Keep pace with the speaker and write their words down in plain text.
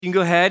You can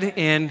go ahead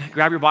and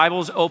grab your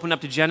Bibles, open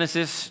up to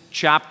Genesis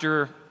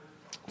chapter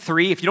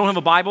 3. If you don't have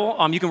a Bible,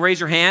 you can raise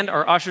your hand.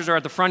 Our ushers are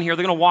at the front here.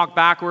 They're going to walk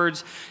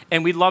backwards,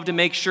 and we'd love to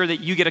make sure that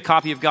you get a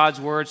copy of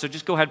God's Word. So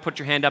just go ahead and put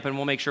your hand up, and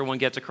we'll make sure one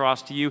gets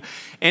across to you.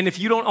 And if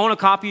you don't own a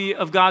copy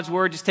of God's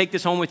Word, just take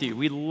this home with you.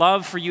 We'd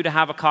love for you to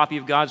have a copy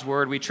of God's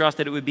Word. We trust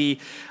that it would be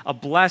a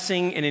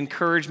blessing and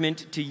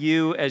encouragement to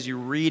you as you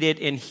read it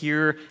and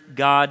hear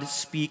God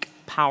speak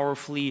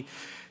powerfully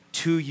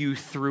to you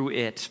through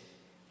it.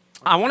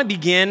 I want to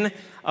begin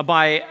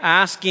by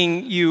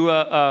asking you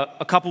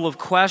a couple of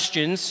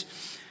questions.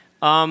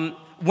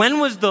 When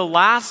was the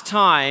last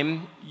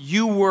time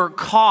you were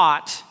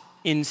caught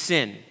in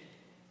sin?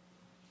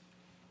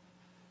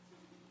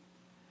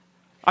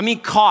 I mean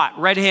caught,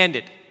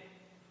 red-handed.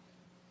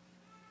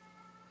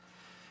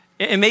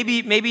 And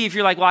maybe if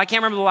you're like, well, I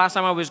can't remember the last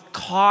time I was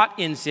caught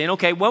in sin.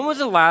 Okay, when was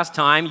the last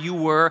time you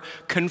were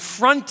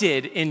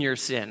confronted in your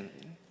sin?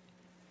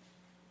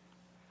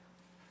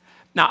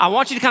 Now, I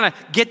want you to kind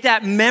of get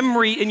that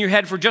memory in your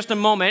head for just a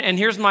moment, and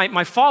here's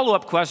my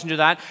follow-up question to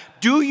that.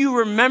 Do you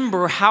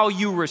remember how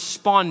you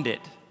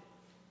responded?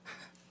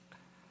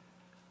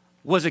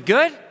 Was it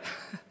good?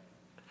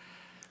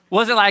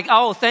 Was it like,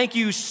 oh, thank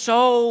you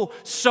so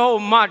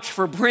much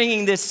for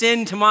bringing this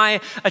sin to my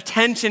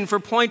attention, for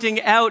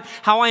pointing out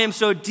how I am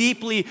so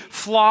deeply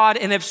flawed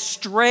and have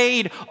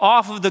strayed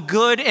off of the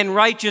good and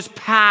righteous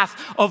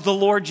path of the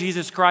Lord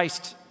Jesus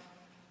Christ?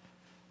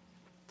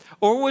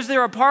 Or was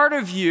there a part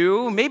of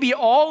you, maybe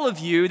all of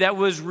you, that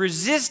was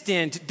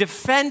resistant,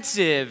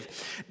 defensive,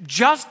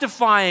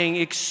 justifying,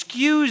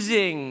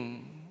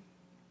 excusing,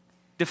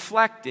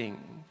 deflecting,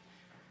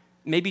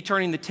 maybe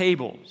turning the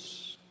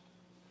tables?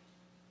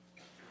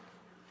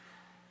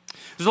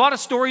 There's a lot of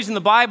stories in the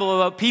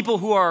Bible about people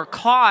who are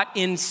caught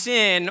in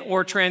sin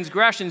or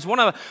transgressions. One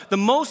of the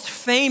most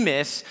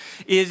famous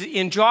is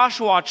in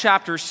Joshua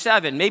chapter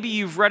 7. Maybe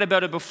you've read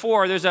about it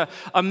before. There's a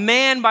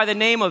man by the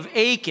name of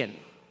Achan.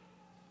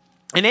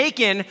 And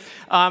Achan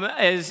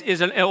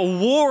is a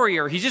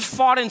warrior. He's just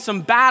fought in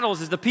some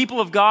battles as the people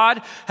of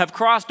God have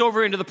crossed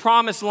over into the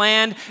promised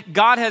land.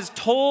 God has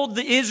told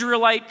the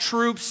Israelite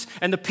troops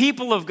and the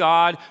people of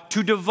God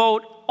to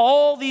devote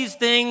all these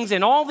things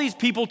and all these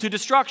people to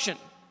destruction.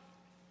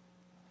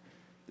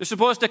 They're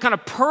supposed to kind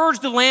of purge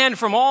the land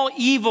from all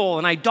evil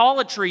and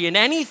idolatry and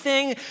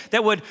anything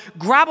that would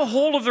grab a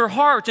hold of their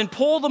hearts and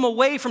pull them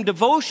away from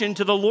devotion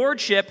to the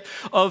lordship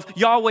of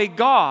Yahweh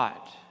God.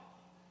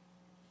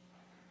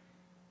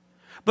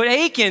 But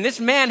Achan, this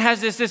man has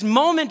this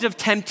moment of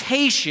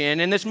temptation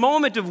and this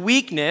moment of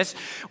weakness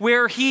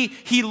where he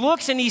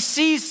looks and he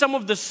sees some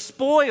of the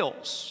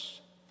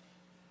spoils.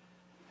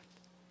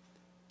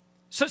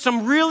 So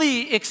some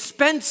really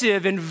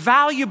expensive and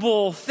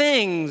valuable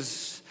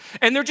things,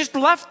 and they're just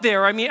left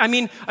there. I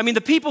mean, the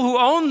people who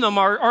own them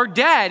are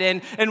dead,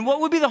 and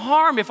what would be the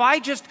harm if I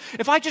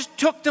just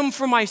took them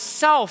for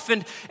myself?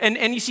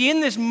 And you see,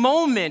 in this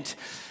moment,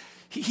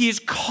 he is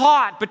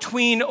caught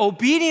between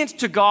obedience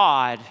to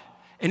God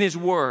and His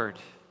word,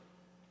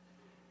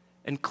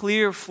 and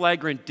clear,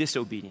 flagrant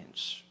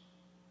disobedience.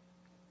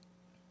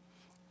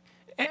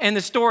 And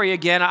the story,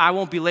 again, I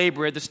won't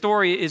belabor it. The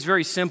story is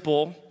very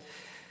simple.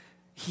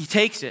 He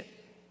takes it.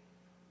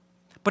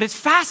 But it's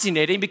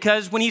fascinating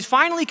because when he's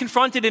finally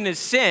confronted in his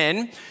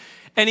sin,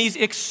 and he's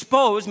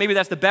exposed, maybe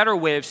that's the better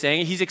way of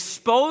saying it, he's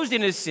exposed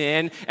in his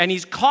sin, and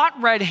he's caught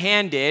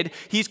red-handed,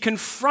 he's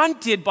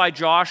confronted by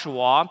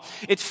Joshua.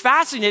 It's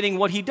fascinating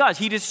what he does.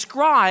 He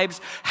describes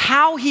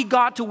how he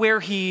got to where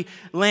he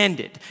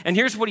landed. And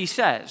here's what he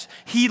says.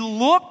 He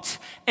looked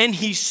and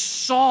he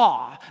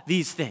saw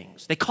these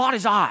things. They caught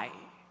his eye.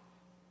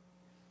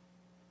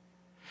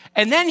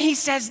 And then he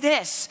says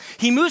this.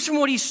 He moves from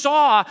what he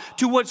saw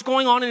to what's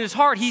going on in his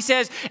heart. He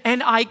says,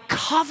 and I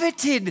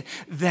coveted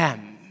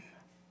them.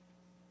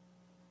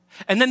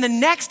 And then the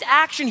next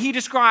action he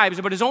describes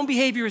about his own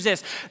behavior is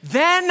this.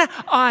 Then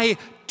I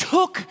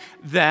took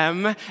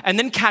them, and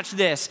then catch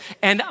this,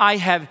 and I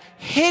have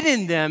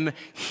hidden them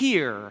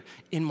here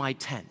in my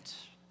tent.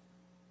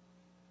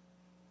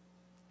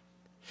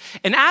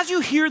 And as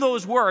you hear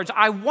those words,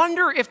 I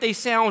wonder if they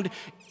sound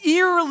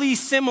eerily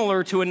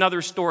similar to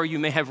another story you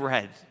may have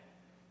read.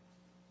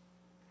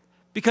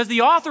 Because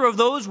the author of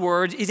those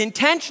words is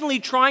intentionally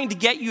trying to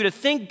get you to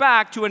think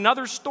back to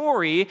another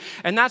story,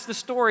 and that's the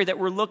story that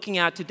we're looking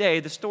at today,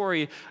 the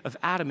story of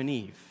Adam and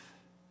Eve.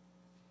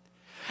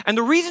 And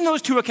the reason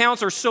those two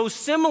accounts are so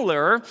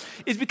similar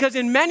is because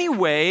in many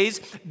ways,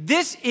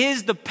 this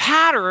is the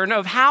pattern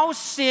of how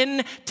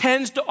sin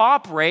tends to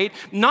operate,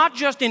 not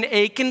just in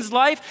Achan's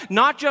life,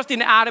 not just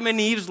in Adam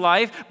and Eve's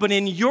life, but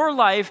in your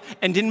life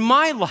and in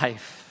my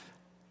life.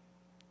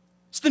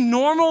 It's the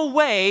normal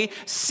way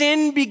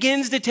sin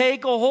begins to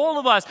take a hold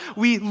of us.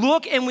 We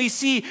look and we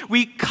see,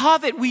 we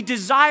covet, we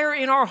desire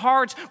in our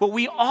hearts what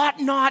we ought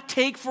not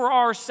take for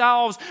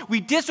ourselves.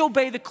 We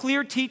disobey the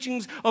clear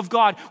teachings of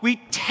God. We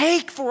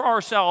take for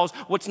ourselves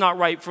what's not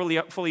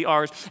rightfully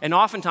ours. And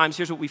oftentimes,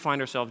 here's what we find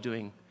ourselves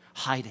doing: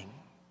 hiding.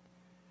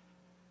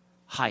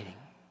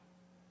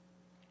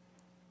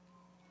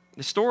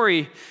 The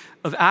story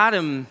of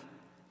Adam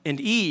and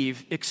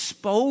Eve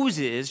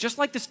exposes, just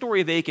like the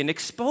story of Achan,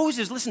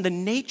 exposes, listen, the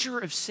nature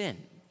of sin.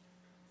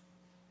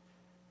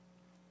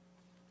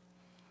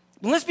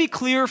 Let's be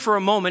clear for a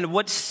moment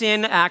what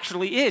sin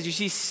actually is. You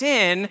see,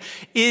 sin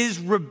is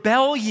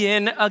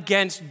rebellion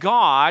against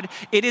God.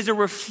 It is a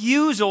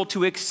refusal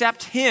to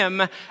accept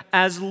Him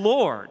as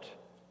Lord.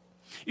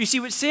 You see,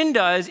 what sin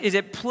does is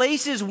it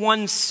places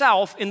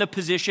oneself in the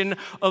position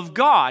of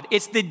God.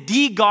 It's the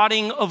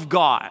de-godding of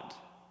God.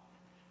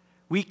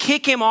 We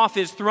kick Him off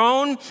His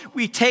throne,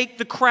 we take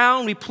the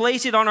crown, we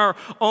place it on our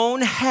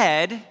own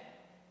head,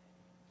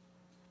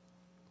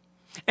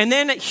 and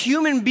then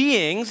human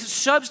beings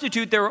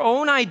substitute their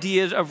own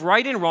ideas of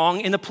right and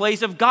wrong in the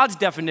place of God's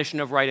definition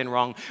of right and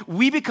wrong.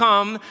 We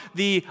become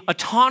the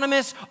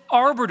autonomous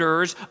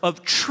arbiters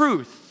of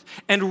truth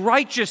and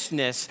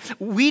righteousness.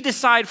 We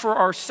decide for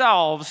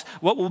ourselves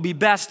what will be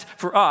best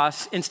for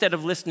us instead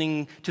of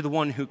listening to the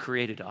one who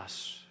created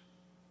us.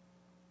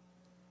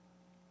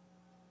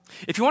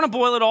 If you want to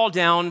boil it all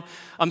down,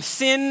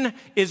 sin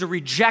is a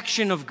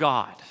rejection of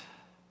God.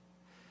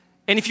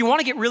 And if you want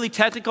to get really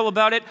technical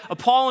about it,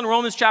 Paul in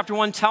Romans chapter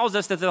 1 tells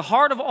us that the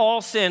heart of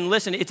all sin,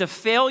 listen, it's a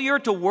failure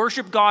to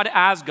worship God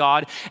as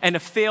God and a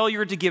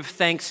failure to give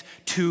thanks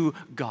to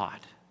God.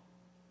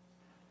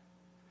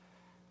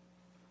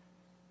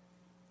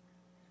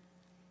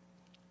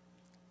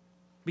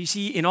 But you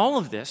see, in all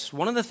of this,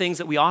 one of the things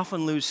that we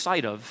often lose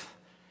sight of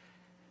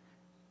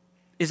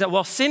is that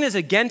while sin is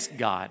against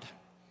God,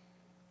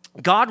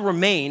 God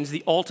remains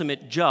the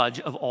ultimate judge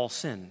of all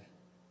sin.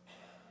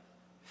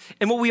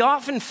 And what we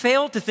often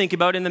fail to think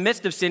about in the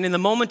midst of sin, in the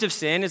moment of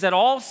sin, is that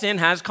all sin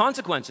has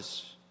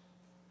consequences.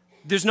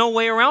 There's no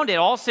way around it.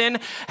 All sin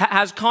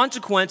has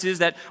consequences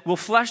that will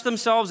flesh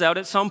themselves out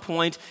at some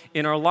point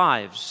in our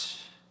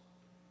lives.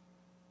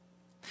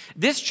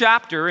 This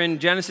chapter in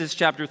Genesis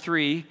chapter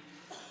 3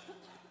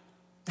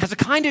 has a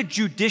kind of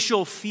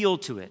judicial feel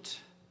to it.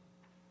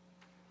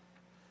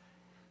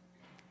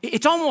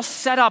 It's almost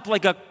set up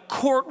like a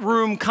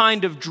courtroom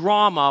kind of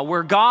drama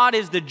where God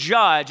is the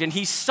judge and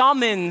He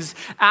summons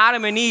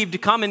Adam and Eve to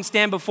come and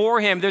stand before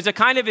Him. There's a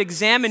kind of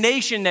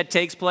examination that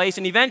takes place,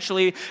 and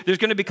eventually there's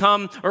going to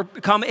become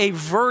a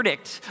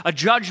verdict, a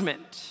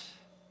judgment.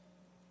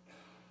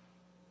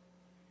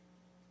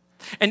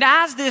 And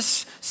as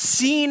this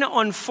scene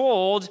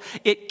unfolds,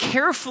 it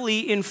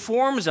carefully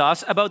informs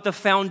us about the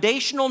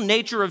foundational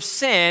nature of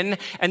sin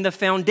and the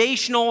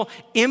foundational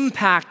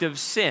impact of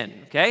sin,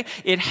 okay?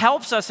 It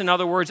helps us, in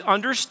other words,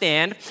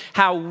 understand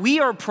how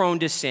we are prone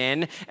to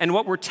sin and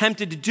what we're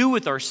tempted to do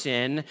with our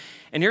sin.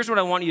 And here's what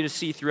I want you to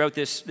see throughout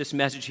this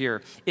message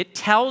here. It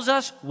tells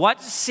us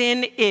what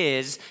sin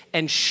is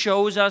and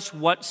shows us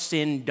what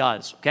sin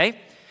does, okay?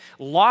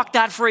 Lock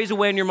that phrase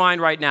away in your mind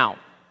right now.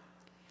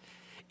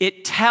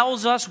 It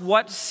tells us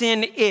what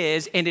sin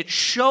is, and it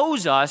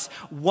shows us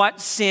what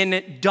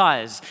sin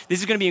does. This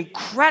is going to be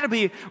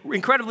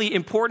incredibly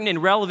important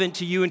and relevant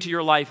to you and to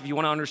your life if you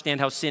want to understand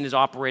how sin is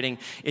operating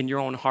in your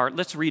own heart.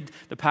 Let's read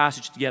the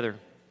passage together.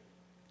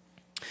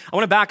 I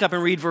want to back up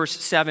and read verse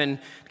 7,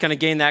 kind of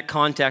gain that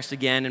context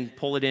again and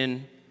pull it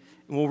in.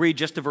 And we'll read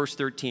just to verse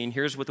 13.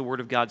 Here's what the Word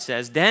of God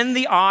says. Then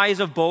the eyes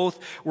of both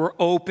were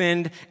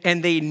opened,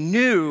 and they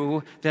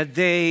knew that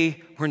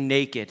they were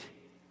naked.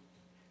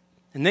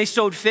 And they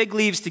sewed fig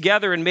leaves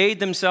together and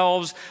made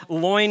themselves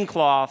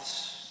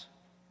loincloths.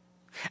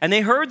 And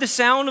they heard the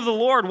sound of the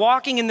Lord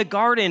walking in the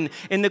garden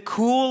in the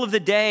cool of the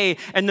day.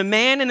 And the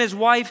man and his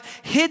wife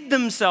hid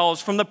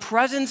themselves from the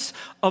presence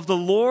of the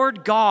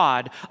Lord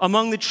God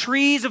among the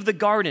trees of the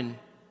garden.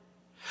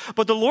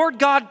 But the Lord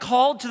God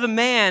called to the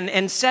man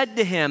and said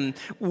to him,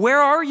 "Where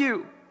are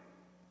you?"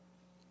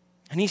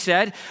 And he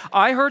said,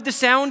 "I heard the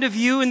sound of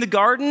you in the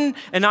garden,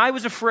 and I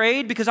was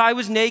afraid because I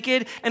was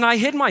naked, and I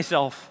hid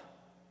myself."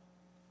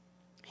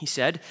 He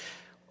said,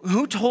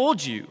 "Who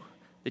told you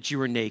that you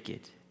were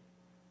naked?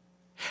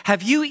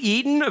 Have you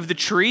eaten of the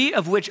tree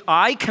of which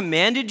I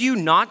commanded you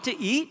not to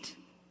eat?"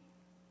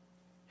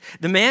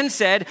 The man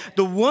said,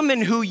 "The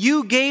woman who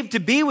you gave to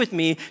be with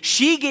me,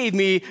 she gave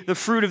me the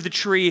fruit of the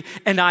tree,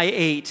 and I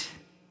ate."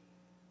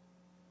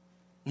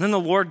 And then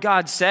the Lord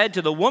God said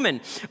to the woman,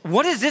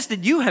 "What is this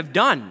that you have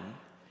done?"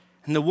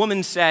 And the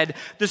woman said,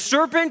 "The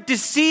serpent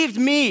deceived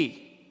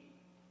me,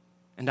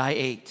 and I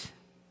ate."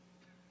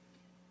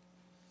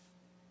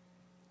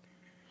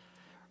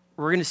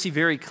 We're going to see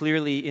very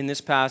clearly in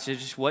this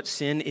passage what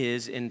sin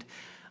is and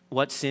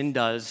what sin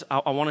does.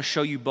 I want to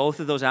show you both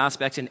of those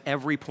aspects in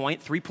every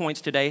point. 3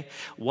 points today.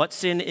 What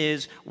sin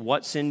is,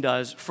 what sin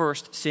does.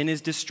 First, sin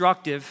is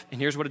destructive, and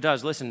here's what it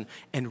does. Listen,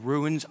 and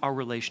ruins our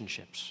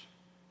relationships.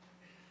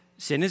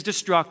 Sin is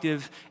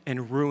destructive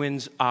and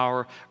ruins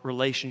our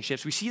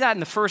relationships. We see that in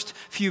the first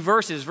few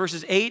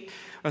verses 8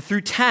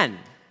 through 10.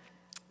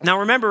 Now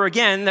remember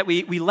again that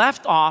we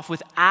left off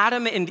with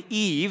Adam and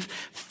Eve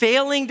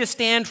failing to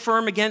stand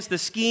firm against the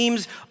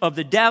schemes of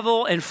the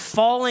devil and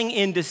falling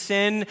into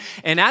sin.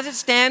 And as it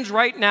stands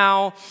right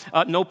now,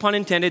 no pun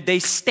intended, they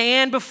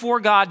stand before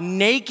God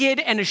naked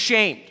and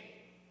ashamed.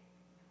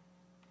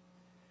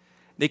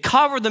 They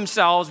cover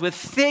themselves with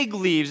fig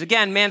leaves.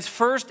 Again, man's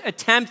first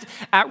attempt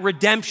at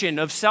redemption,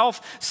 of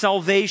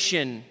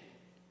self-salvation.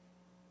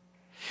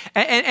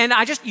 And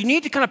you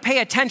need to kind of pay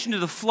attention to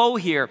the flow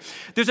here.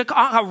 There's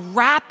a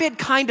rapid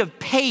kind of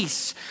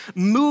pace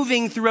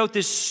moving throughout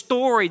this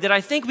story that I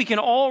think we can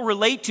all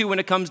relate to when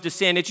it comes to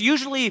sin. It's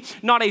usually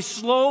not a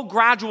slow,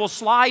 gradual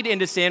slide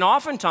into sin.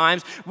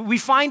 Oftentimes, we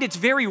find it's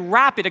very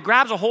rapid. It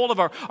grabs a hold of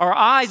our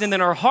eyes and then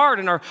our heart,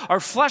 and our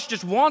flesh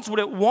just wants what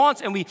it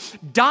wants, and we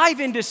dive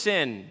into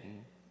sin.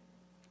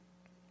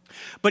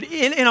 But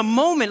in a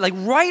moment, like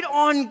right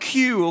on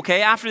cue,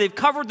 okay, after they've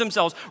covered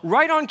themselves,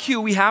 right on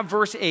cue, we have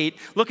verse 8.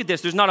 Look at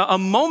this. There's not a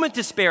moment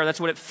to spare. That's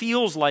what it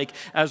feels like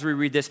as we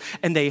read this.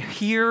 And they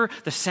hear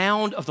the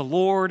sound of the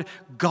Lord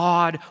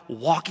God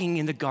walking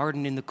in the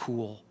garden in the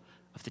cool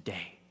of the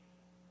day.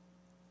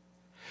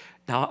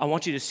 Now, I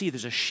want you to see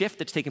there's a shift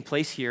that's taking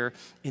place here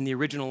in the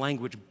original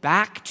language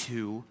back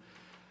to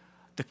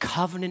the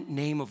covenant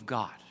name of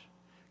God.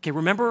 Okay,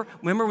 remember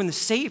when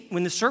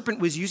the serpent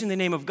was using the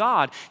name of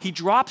God, he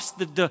drops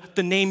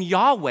the name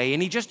Yahweh,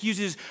 and he just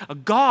uses a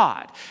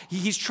God.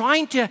 He's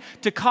trying to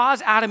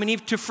cause Adam and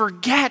Eve to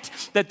forget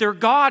that their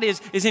God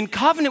is in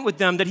covenant with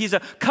them, that he's a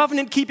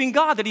covenant-keeping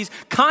God, that he's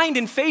kind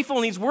and faithful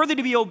and he's worthy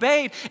to be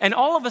obeyed. And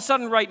all of a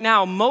sudden right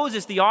now,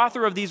 Moses, the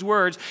author of these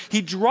words,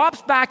 he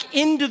drops back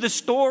into the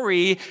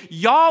story.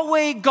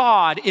 Yahweh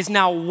God is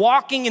now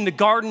walking in the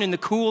garden in the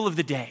cool of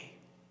the day.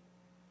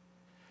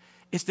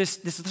 It's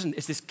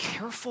this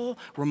careful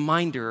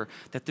reminder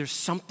that there's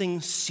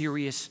something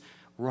serious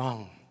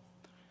wrong.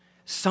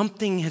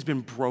 Something has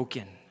been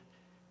broken.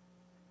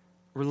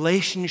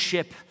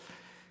 Relationship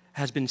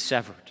has been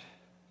severed.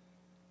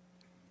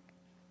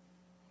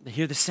 They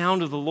hear the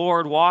sound of the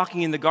Lord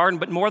walking in the garden,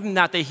 but more than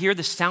that, they hear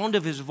the sound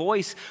of his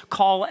voice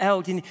call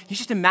out. And you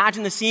just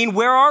imagine the scene,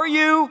 where are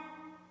you?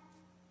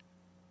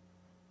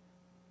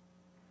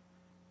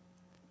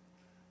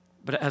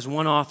 But as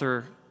one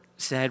author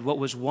said, what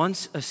was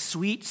once a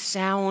sweet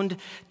sound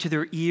to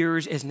their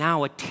ears is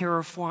now a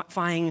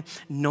terrifying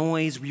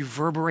noise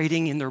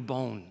reverberating in their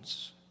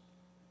bones.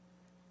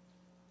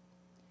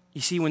 You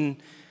see, when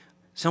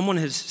someone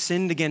has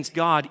sinned against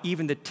God,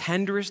 even the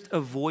tenderest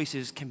of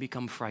voices can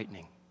become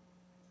frightening.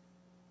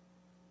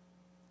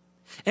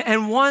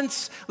 And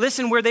once,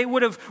 listen, where they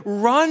would have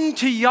run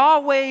to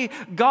Yahweh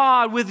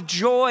God with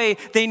joy,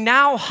 they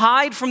now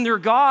hide from their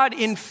God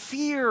in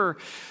fear.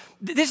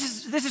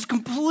 This is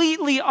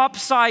completely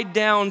upside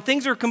down.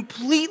 Things are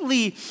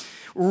completely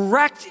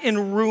wrecked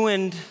and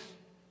ruined. You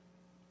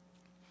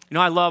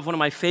know, I love one of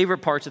my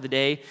favorite parts of the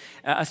day,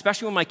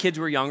 especially when my kids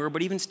were younger,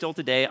 but even still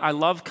today, I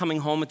love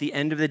coming home at the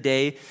end of the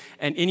day.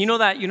 And you know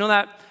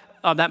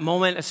that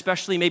moment,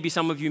 especially maybe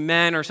some of you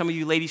men or some of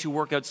you ladies who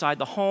work outside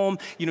the home,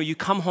 you know, you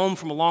come home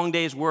from a long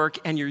day's work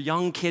and your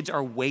young kids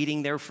are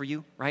waiting there for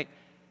you, right?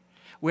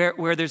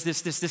 Where there's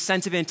this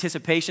sense of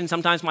anticipation.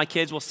 Sometimes my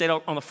kids will sit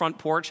out on the front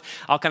porch.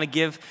 I'll kind of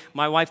give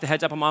my wife the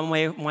heads up, I'm on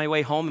my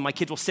way home, and my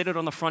kids will sit out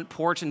on the front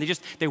porch, and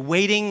they're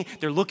waiting,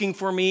 they're looking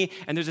for me,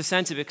 and there's a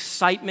sense of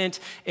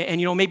excitement.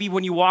 And you know, maybe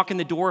when you walk in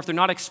the door, if they're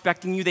not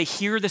expecting you, they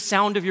hear the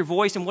sound of your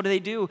voice, and what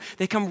do?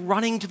 They come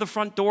running to the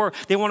front door.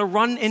 They want to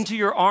run into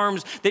your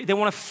arms. They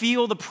want to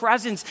feel the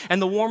presence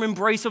and the warm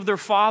embrace of their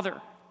father.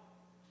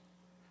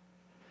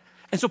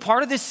 And so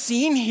part of this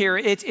scene here,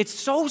 it's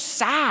so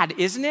sad,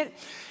 isn't it?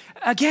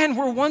 Again,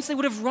 where once they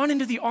would have run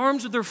into the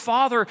arms of their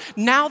father,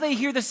 now they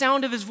hear the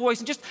sound of his voice.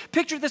 And just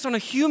picture this on a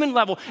human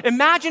level.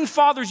 Imagine,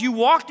 fathers, you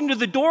walked into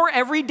the door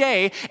every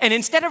day, and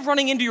instead of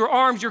running into your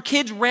arms, your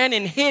kids ran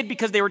and hid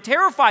because they were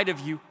terrified of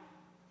you.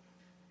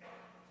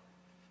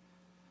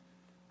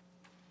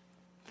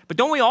 But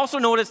don't we also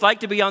know what it's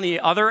like to be on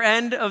the other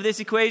end of this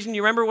equation?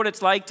 You remember what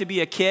it's like to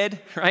be a kid,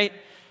 right?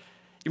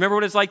 You remember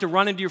what it's like to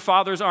run into your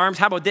father's arms?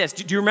 How about this?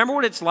 Do you remember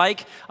what it's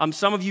like?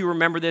 Some of you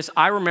remember this.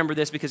 I remember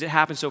this because it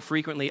happens so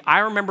frequently. I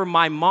remember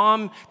my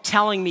mom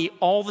telling me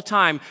all the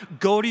time,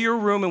 go to your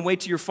room and wait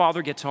till your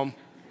father gets home.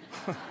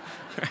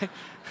 Right?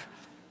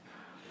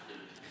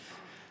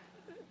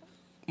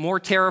 More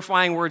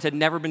terrifying words had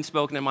never been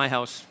spoken in my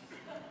house.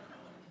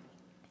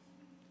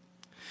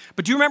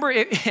 But do you remember,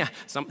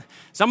 some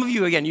of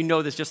you, again, you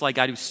know this just like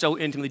I do so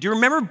intimately. Do you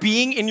remember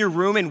being in your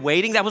room and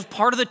waiting? That was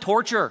part of the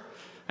torture.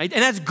 Right?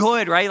 And that's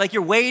good, right? Like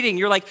you're waiting.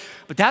 You're like,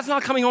 but Dad's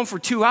not coming home for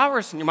 2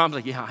 hours. And your mom's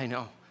like, yeah, I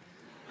know.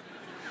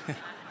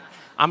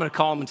 I'm going to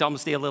call him and tell him to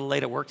stay a little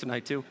late at work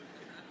tonight too.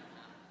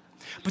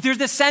 But there's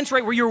this sense,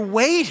 right, where you're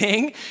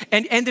waiting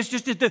and there's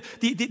just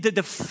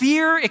the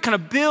fear, it kind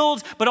of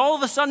builds. But all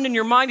of a sudden in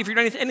your mind, if you're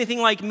anything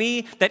like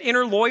me, that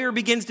inner lawyer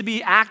begins to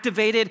be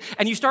activated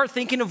and you start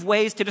thinking of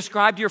ways to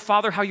describe to your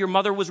father how your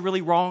mother was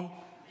really wrong.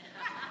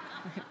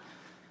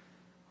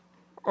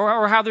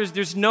 Or how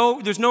there's no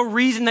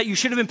reason that you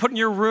should have been put in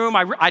your room.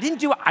 I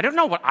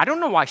don't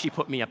know why she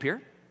put me up here.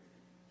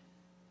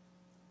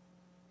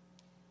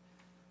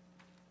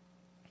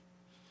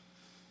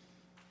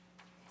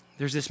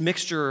 There's this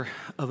mixture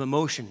of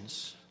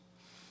emotions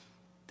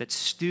that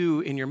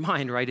stew in your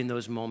mind right in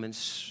those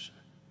moments.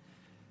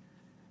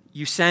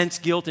 You sense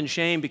guilt and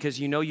shame because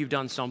you know you've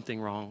done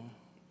something wrong.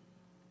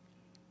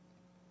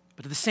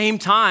 But at the same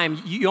time,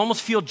 you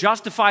almost feel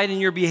justified in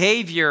your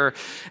behavior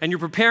and you're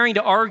preparing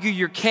to argue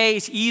your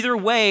case. Either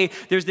way,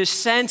 there's this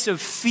sense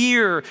of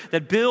fear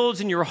that builds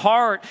in your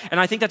heart. And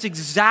I think that's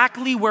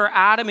exactly where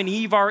Adam and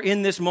Eve are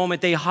in this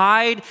moment. They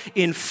hide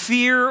in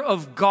fear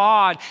of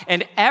God.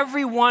 And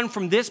everyone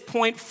from this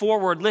point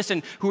forward,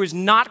 listen, who is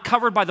not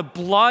covered by the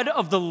blood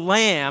of the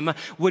Lamb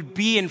would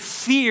be in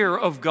fear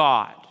of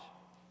God.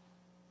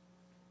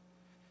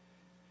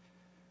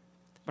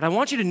 But I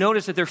want you to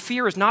notice that their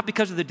fear is not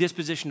because of the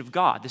disposition of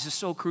God. This is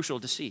so crucial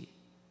to see.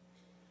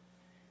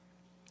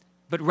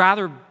 But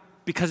rather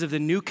because of the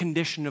new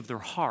condition of their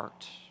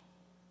heart.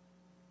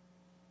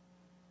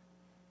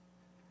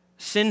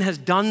 Sin has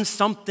done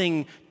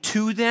something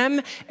to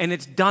them, and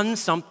it's done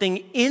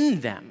something in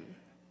them.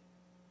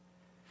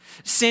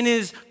 Sin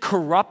is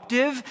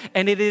corruptive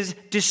and it is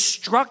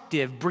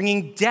destructive,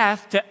 bringing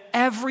death to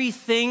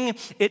everything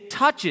it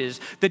touches.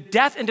 The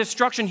death and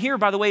destruction here,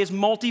 by the way, is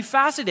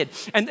multifaceted.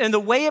 And the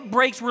way it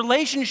breaks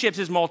relationships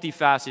is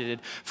multifaceted.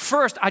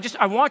 First,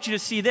 I want you to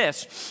see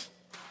this.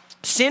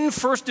 Sin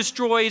first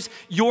destroys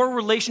your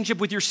relationship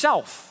with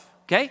yourself,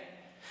 okay?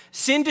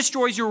 Sin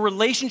destroys your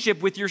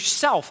relationship with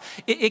yourself.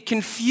 It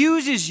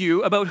confuses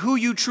you about who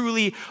you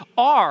truly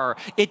are.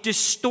 It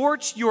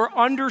distorts your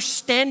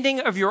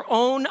understanding of your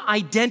own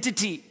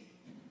identity.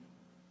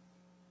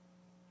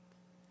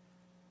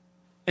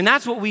 And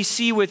that's what we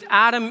see with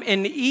Adam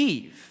and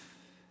Eve.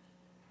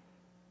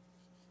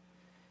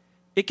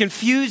 It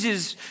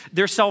confuses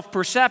their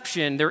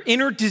self-perception. Their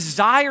inner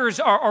desires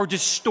are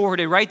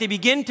distorted, right? They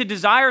begin to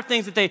desire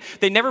things that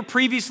they never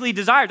previously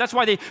desired. That's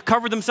why they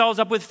cover themselves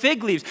up with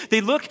fig leaves.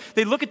 They look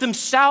at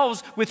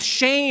themselves with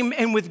shame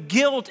and with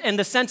guilt and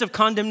the sense of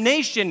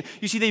condemnation.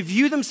 You see, they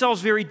view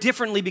themselves very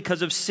differently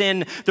because of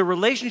sin. The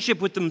relationship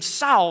with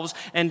themselves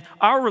and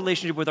our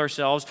relationship with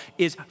ourselves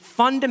is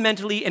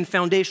fundamentally and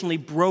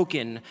foundationally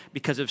broken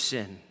because of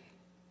sin.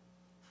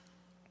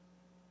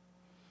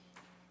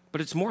 But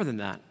it's more than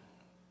that.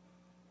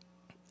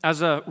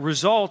 As a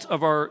result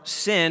of our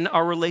sin,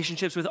 our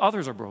relationships with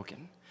others are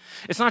broken.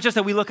 It's not just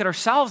that we look at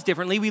ourselves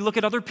differently, we look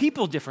at other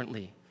people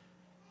differently.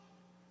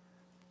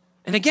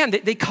 And again,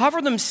 they cover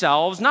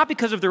themselves, not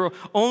because of their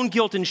own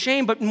guilt and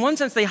shame, but in one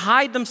sense, they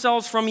hide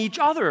themselves from each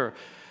other.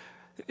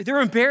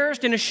 They're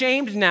embarrassed and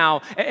ashamed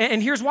now.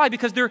 And here's why,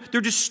 because they're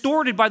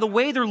distorted by the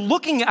way they're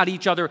looking at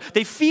each other.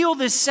 They feel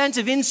this sense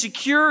of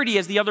insecurity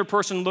as the other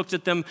person looks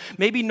at them,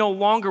 maybe no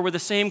longer with the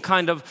same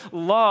kind of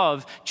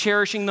love,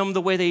 cherishing them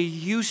the way they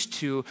used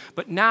to,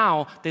 but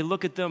now they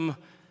look at them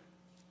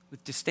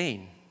with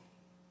disdain.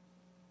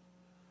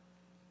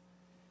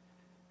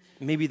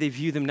 Maybe they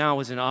view them now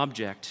as an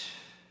object.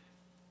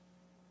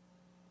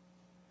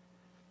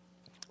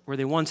 Where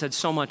they once had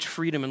so much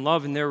freedom and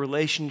love in their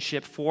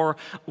relationship for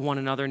one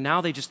another, now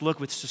they just look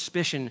with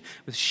suspicion,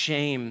 with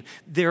shame.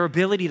 Their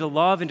ability to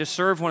love and to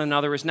serve one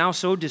another is now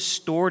so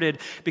distorted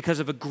because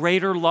of a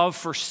greater love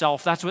for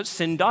self. That's what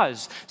sin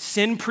does.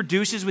 Sin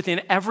produces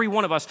within every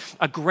one of us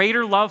a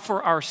greater love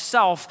for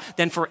ourselves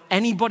than for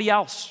anybody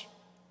else.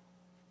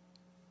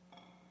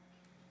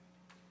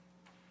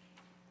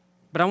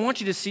 But I want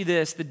you to see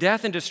this. The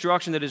death and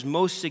destruction that is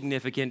most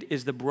significant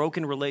is the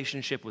broken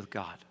relationship with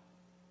God.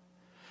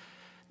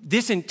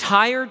 This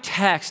entire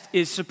text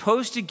is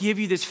supposed to give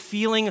you this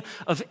feeling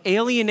of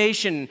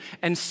alienation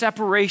and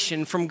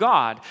separation from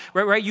God,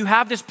 right? You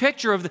have this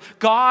picture of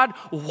God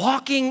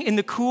walking in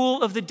the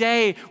cool of the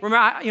day.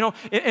 Remember,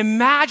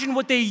 imagine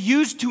what they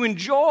used to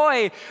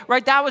enjoy,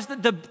 right? That was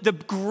the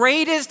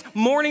greatest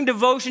morning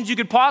devotions you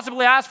could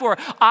possibly ask for.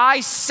 I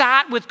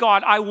sat with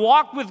God. I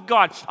walked with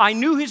God. I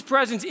knew His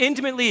presence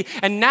intimately,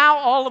 and now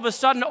all of a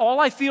sudden, all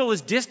I feel is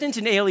distance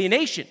and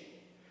alienation.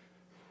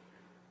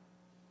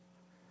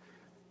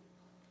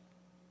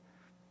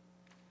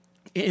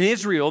 In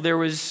Israel, there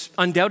was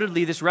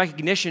undoubtedly this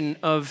recognition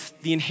of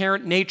the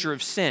inherent nature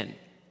of sin.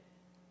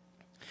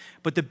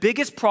 But the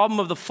biggest problem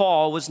of the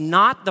fall was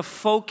not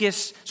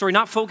focused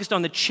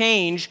on the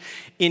change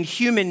in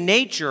human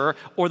nature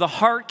or the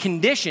heart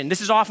condition.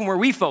 This is often where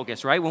we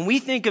focus, right? When we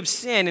think of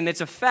sin and its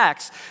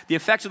effects, the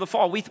effects of the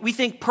fall, we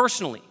think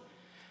personally.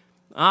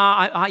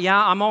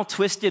 I'm all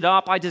twisted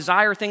up. I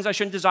desire things I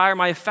shouldn't desire.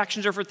 My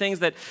affections are for things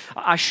that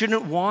I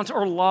shouldn't want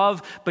or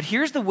love. But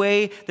here's the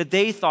way that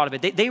they thought of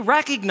it. They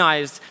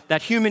recognized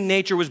that human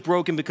nature was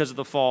broken because of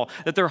the fall,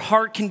 that their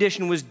heart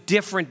condition was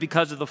different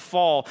because of the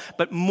fall.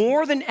 But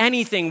more than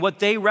anything, what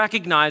they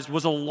recognized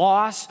was a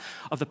loss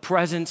of the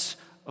presence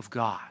of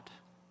God.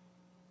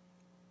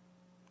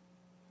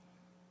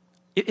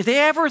 If they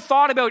ever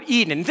thought about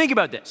Eden, and think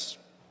about this.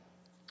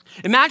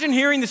 Imagine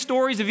hearing the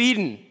stories of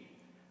Eden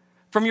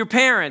from your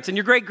parents and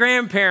your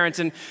great-grandparents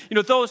and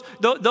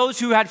those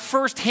who had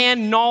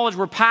firsthand knowledge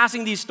were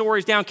passing these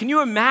stories down. Can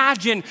you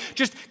imagine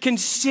just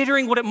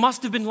considering what it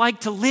must have been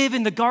like to live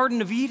in the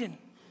Garden of Eden?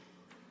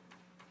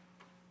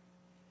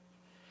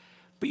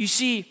 But you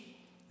see,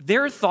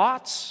 their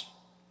thoughts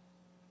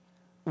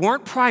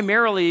weren't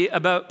primarily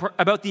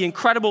about the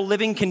incredible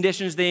living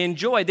conditions they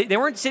enjoyed. They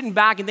weren't sitting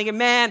back and thinking,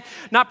 man,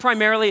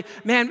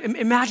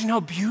 imagine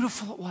how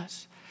beautiful it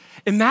was.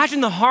 Imagine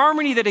the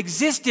harmony that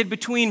existed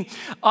between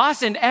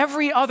us and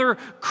every other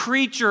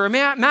creature.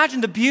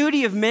 Imagine the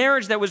beauty of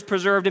marriage that was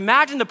preserved.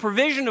 Imagine the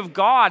provision of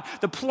God,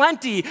 the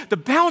plenty, the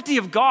bounty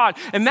of God.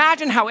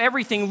 Imagine how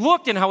everything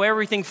looked and how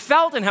everything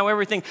felt and how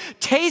everything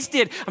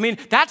tasted. I mean,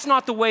 that's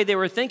not the way they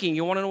were thinking.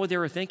 You want to know what they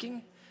were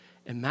thinking?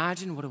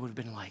 Imagine what it would have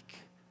been like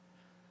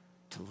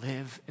to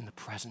live in the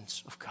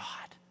presence of God.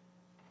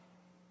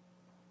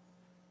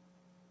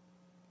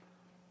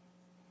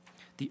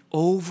 The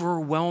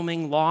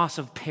overwhelming loss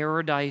of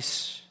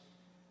paradise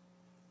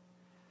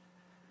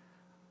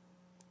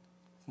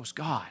was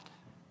God.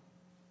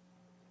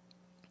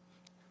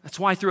 That's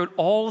why throughout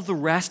all of the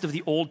rest of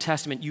the Old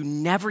Testament, you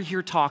never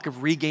hear talk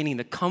of regaining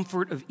the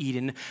comfort of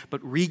Eden, but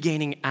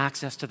regaining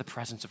access to the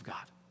presence of God.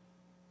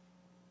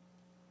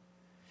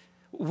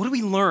 What do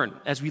we learn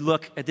as we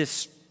look at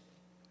this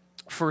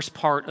first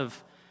part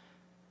of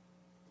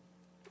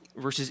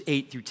verses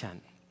 8 through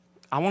 10?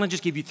 I want to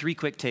just give you 3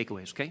 quick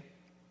takeaways, okay?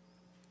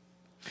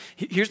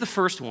 Here's the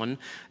first one.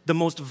 The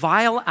most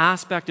vile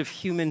aspect of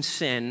human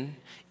sin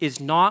is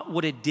not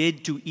what it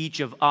did to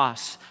each of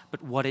us,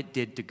 but what it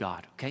did to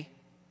God, okay?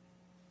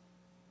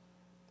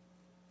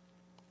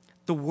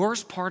 The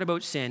worst part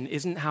about sin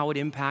isn't how it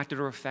impacted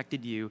or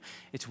affected you,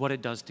 it's what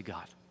it does to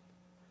God.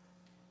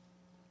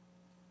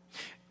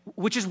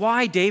 Which is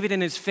why David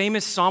in his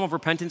famous Psalm of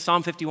Repentance,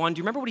 Psalm 51, do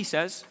you remember what he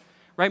says?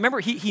 Right? Remember,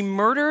 he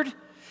murdered,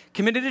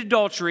 committed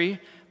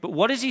adultery, but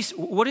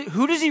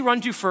who does he run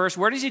to first?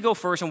 Where does he go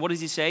first? And what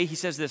does he say? He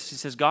says this, he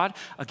says, God,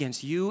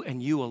 against you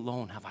and you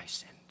alone have I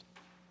sinned.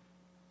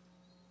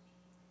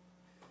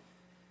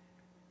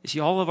 You see,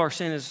 all of our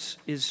sin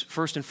is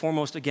first and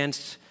foremost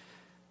against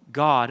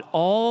God.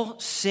 All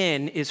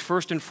sin is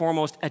first and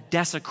foremost a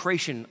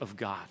desecration of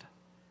God.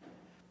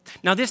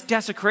 Now, this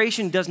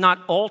desecration does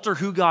not alter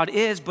who God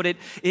is, but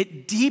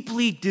it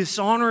deeply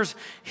dishonors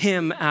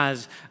him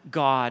as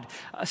God.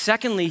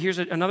 Secondly, here's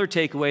another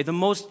takeaway. The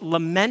most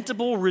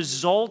lamentable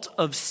result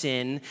of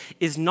sin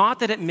is not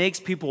that it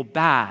makes people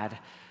bad,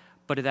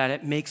 but that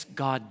it makes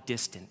God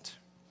distant.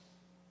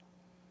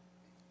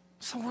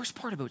 It's the worst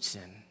part about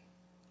sin.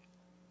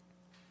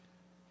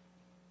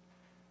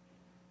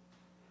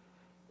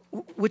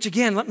 Which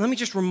again, let me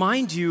just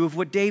remind you of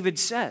what David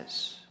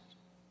says.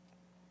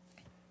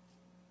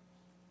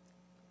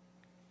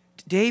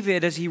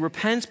 David, as he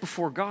repents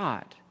before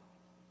God,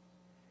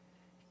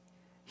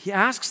 he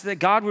asks that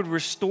God would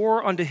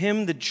restore unto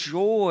him the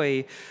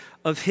joy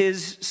of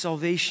his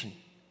salvation.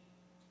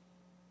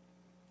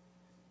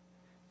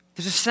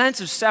 There's a sense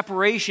of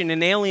separation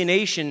and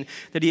alienation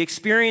that he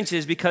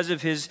experiences because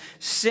of his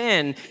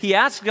sin. He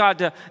asks God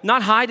to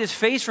not hide his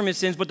face from his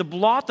sins, but to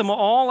blot them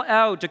all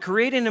out, to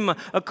create in him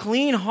a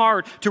clean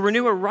heart, to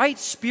renew a right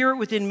spirit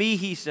within me,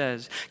 he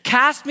says.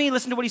 Cast me,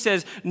 listen to what he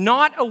says,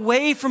 not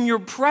away from your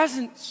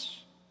presence.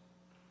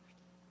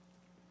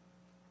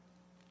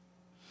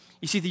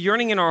 You see, the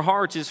yearning in our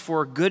hearts is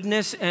for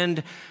goodness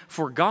and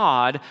for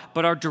God,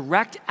 but our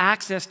direct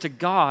access to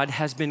God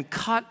has been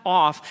cut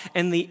off,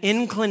 and the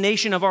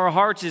inclination of our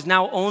hearts is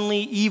now only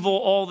evil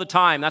all the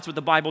time. That's what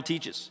the Bible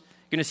teaches.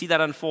 You're going to see that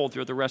unfold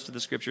throughout the rest of the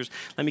scriptures.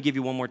 Let me give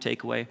you one more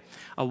takeaway.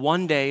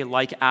 One day,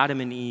 like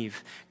Adam and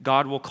Eve,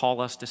 God will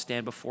call us to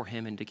stand before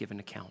him and to give an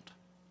account.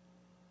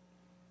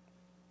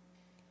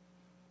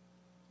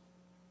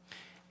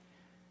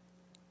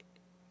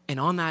 And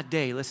on that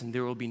day, listen,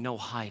 there will be no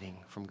hiding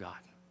from God.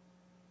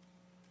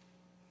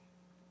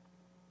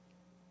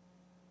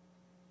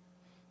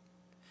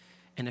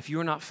 And if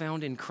you are not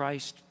found in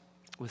Christ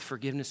with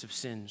forgiveness of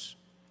sins,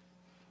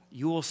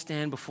 you will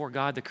stand before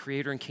God, the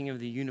creator and king of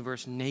the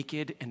universe,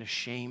 naked and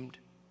ashamed.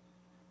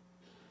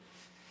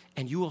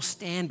 And you will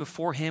stand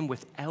before him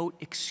without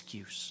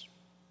excuse.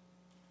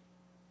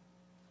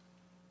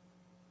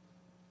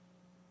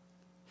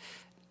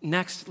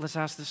 Next, let's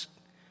ask this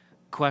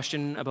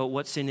question about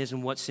what sin is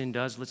and what sin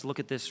does. Let's look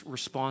at this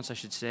response, I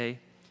should say.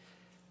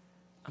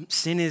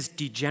 Sin is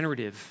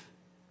degenerative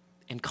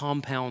and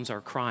compounds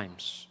our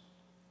crimes.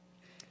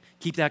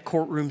 Keep that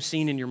courtroom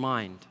scene in your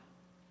mind.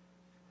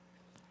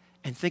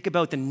 And think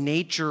about the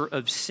nature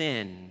of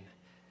sin.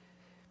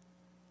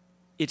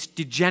 It's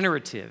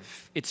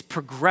degenerative. It's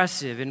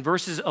progressive. In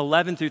verses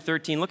 11 through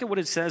 13, look at what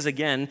it says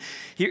again.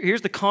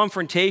 Here's the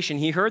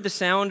confrontation. I heard the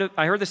sound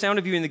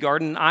of you in the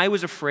garden, and I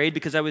was afraid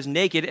because I was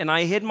naked, and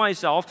I hid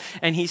myself.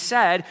 And he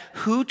said,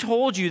 who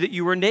told you that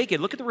you were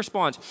naked? Look at the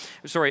response.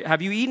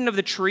 Have you eaten of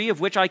the tree of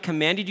which I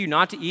commanded you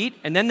not to eat?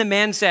 And then the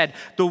man said,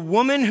 the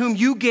woman whom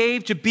you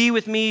gave to be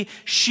with me,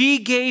 she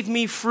gave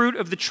me fruit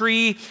of the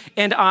tree,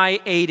 and I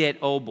ate it.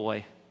 Oh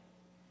boy.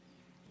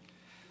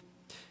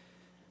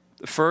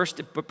 The first,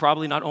 but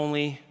probably not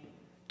only,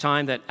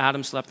 time that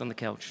Adam slept on the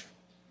couch.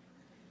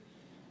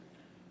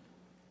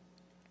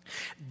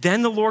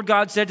 Then the Lord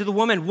God said to the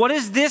woman, what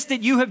is this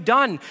that you have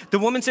done? The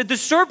woman said, the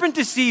serpent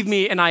deceived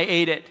me and I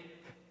ate it.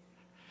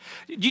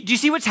 Do you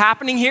see what's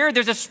happening here?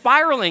 There's a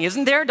spiraling,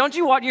 isn't there? Don't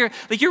you want,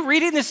 you're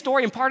reading this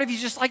story and part of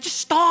you's just like, just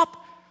stop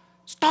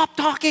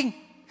talking.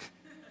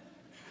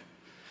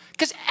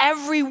 Because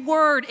every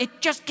word, it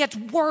just gets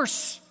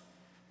worse.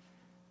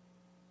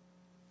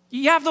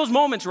 You have those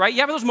moments, right?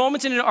 You have those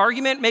moments in an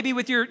argument, maybe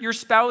with your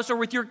spouse or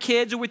with your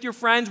kids or with your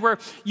friends, where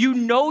you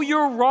know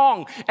you're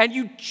wrong and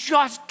you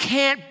just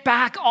can't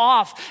back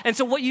off. And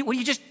so what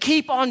you just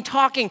keep on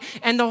talking,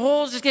 and the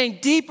hole is just getting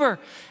deeper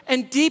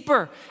and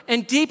deeper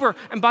and deeper.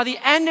 And by the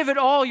end of it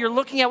all, you're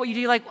looking at what you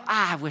do like,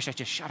 I wish I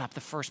just shut up the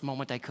first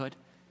moment I could.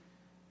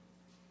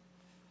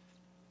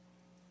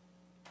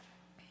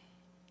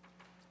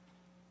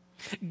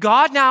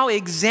 God now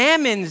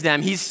examines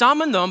them. He's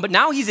summoned them, but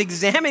now he's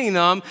examining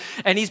them,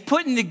 and he's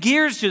putting the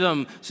gears to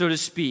them, so to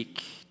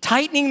speak,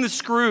 tightening the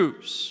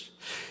screws.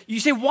 You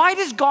say, why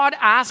does God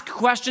ask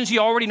questions he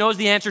already knows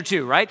the answer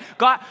to, right?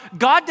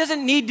 God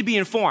doesn't need to be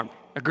informed.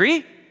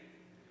 Agree?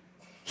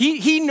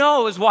 He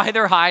knows why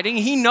they're hiding.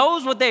 He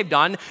knows what they've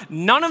done.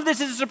 None of this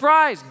is a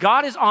surprise.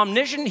 God is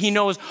omniscient. He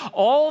knows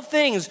all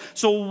things.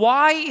 So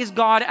why is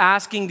God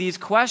asking these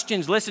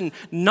questions? Listen,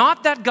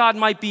 not that God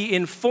might be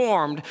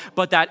informed,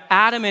 but that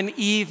Adam and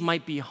Eve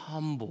might be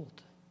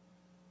humbled.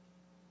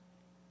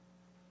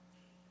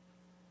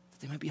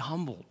 They might be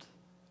humbled.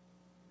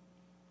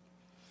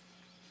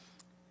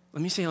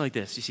 Let me say it like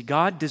this. You see,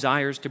 God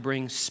desires to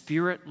bring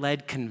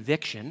spirit-led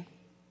conviction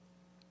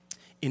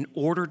in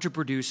order to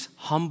produce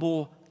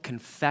humble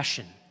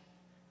confession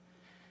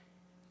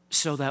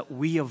so that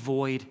we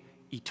avoid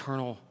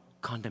eternal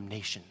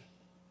condemnation.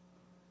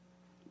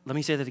 Let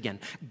me say that again.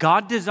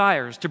 God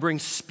desires to bring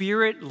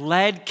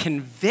spirit-led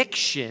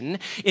conviction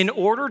in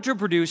order to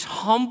produce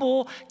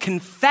humble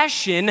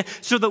confession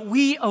so that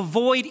we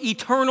avoid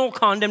eternal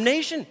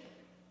condemnation.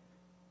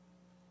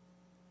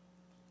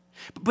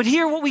 But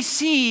here what we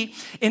see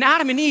in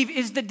Adam and Eve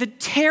is that the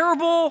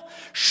terrible,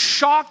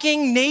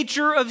 shocking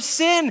nature of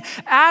sin.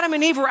 Adam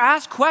and Eve were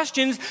asked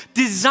questions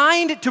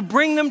designed to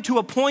bring them to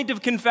a point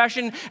of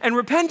confession and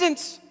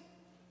repentance.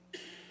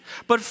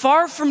 But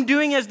far from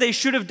doing as they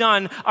should have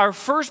done, our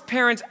first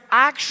parents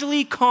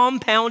actually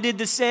compounded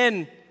the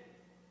sin.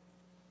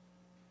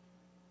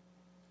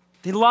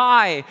 They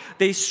lie,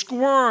 they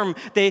squirm,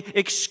 they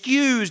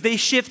excuse, they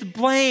shift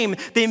blame,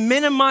 they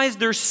minimize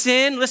their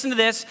sin. Listen to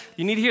this.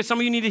 Some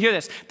of you need to hear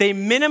this. They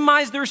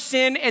minimize their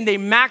sin and they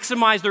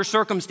maximize their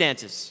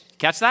circumstances.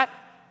 Catch that?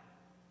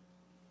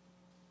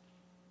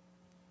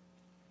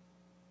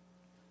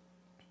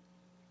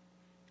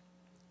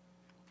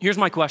 Here's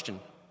my question.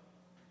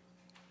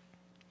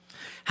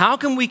 How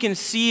come we can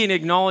see and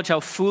acknowledge how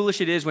foolish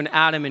it is when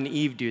Adam and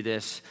Eve do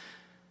this,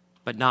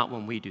 but not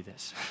when we do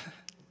this?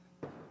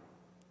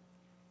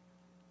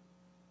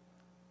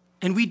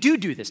 And we do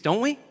this, don't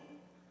we?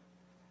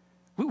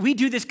 We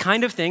do this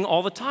kind of thing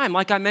all the time,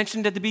 like I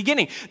mentioned at the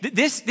beginning.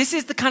 This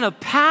is the kind of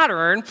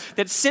pattern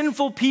that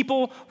sinful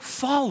people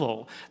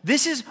follow.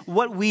 This is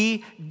what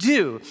we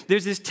do.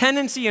 There's this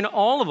tendency in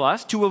all of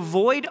us to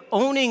avoid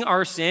owning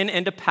our sin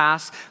and to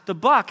pass the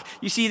buck.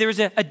 You see, there's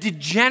a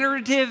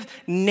degenerative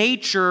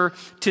nature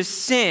to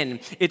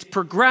sin. It's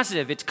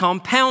progressive, it's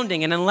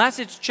compounding, and unless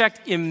it's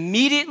checked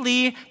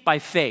immediately by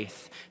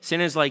faith,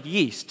 sin is like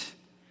yeast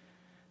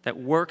that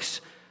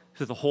works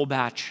through the whole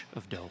batch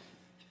of dough.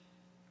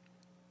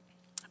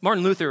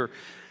 Martin Luther,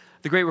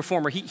 the great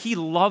reformer, he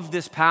loved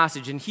this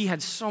passage, and he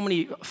had so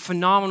many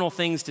phenomenal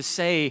things to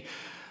say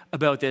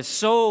about this,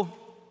 so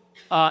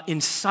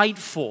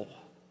insightful.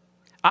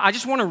 I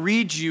just want to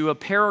read you a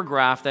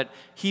paragraph that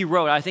he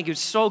wrote. I think it was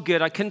so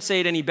good, I couldn't say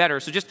it any better.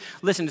 So just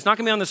listen. It's not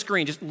going to be on the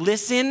screen. Just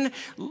listen.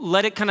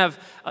 Let it kind of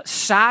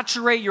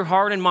saturate your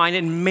heart and mind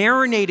and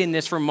marinate in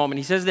this for a moment.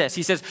 He says this.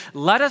 He says,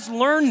 "Let us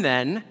learn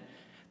then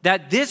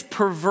that this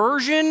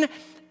perversion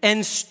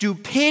and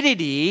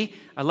stupidity,"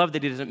 I love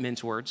that he doesn't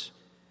mince words,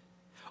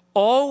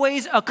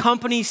 "always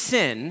accompany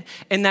sin,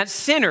 and that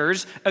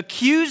sinners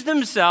accuse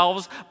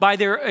themselves by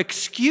their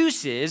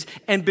excuses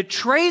and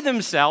betray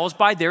themselves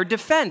by their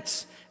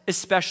defense,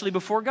 especially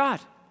before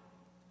God.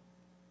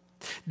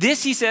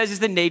 This," he says, "is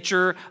the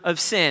nature of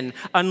sin.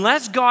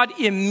 Unless God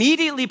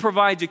immediately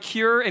provides a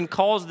cure and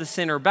calls the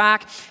sinner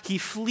back, he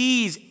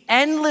flees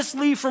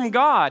endlessly from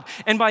God,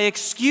 and by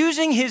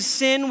excusing his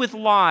sin with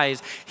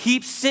lies,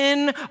 heaps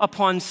sin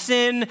upon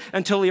sin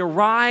until he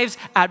arrives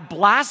at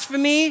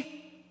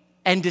blasphemy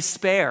and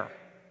despair.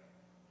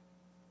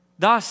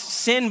 Thus,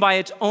 sin by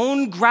its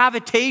own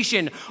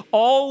gravitation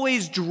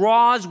always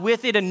draws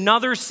with it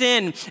another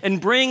sin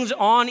and brings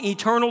on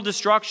eternal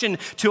destruction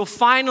till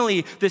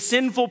finally the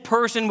sinful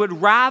person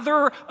would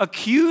rather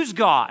accuse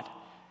God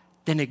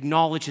than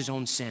acknowledge his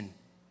own sin.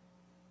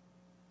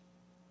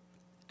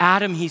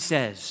 Adam," he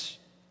says,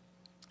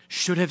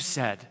 "should have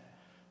said,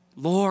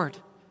 'Lord,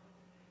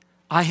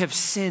 I have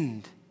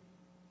sinned.'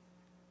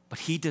 But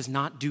he does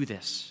not do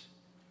this.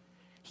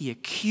 He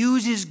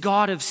accuses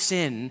God of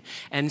sin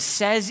and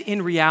says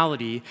in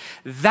reality,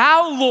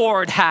 'Thou,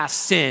 Lord, hast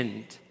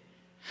sinned.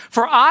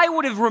 For I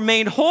would have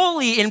remained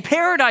holy in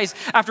paradise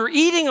after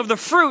eating of the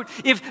fruit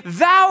if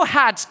thou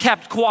hadst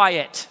kept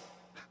quiet.'"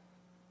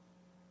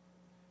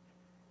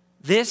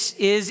 This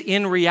is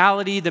in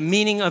reality the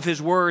meaning of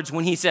his words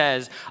when he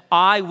says,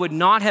 I would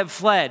not have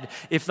fled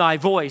if thy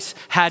voice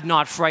had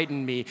not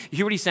frightened me. You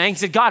hear what he's saying? He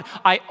said, God,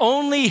 I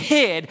only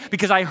hid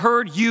because I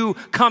heard you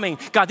coming.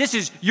 God, this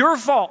is your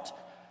fault.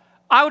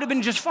 I would have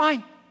been just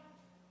fine.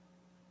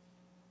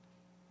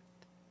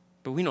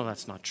 But we know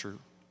that's not true.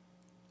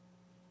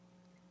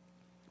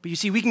 But you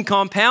see, we can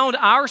compound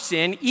our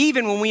sin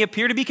even when we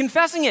appear to be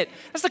confessing it.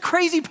 That's the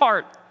crazy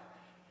part.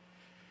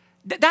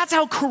 That's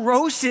how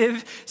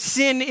corrosive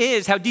sin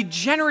is, how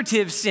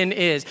degenerative sin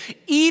is.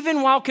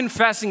 Even while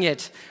confessing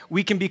it,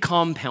 we can be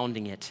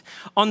compounding it.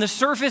 On the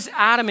surface,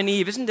 Adam and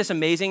Eve, isn't this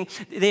amazing?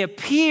 They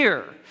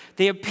appear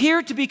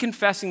to be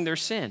confessing their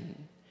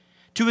sin,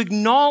 to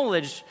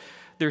acknowledge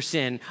their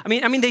sin. I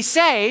mean, they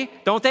say,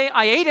 don't they,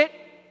 I ate it.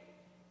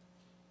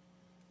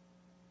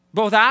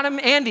 Both Adam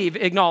and Eve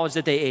acknowledge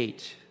that they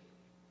ate.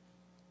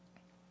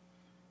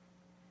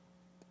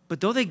 But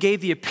though they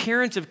gave the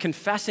appearance of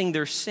confessing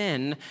their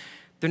sin,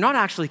 they're not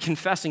actually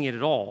confessing it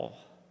at all.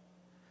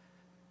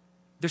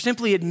 They're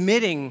simply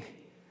admitting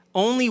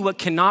only what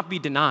cannot be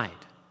denied.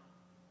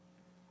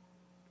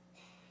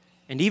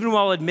 And even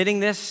while admitting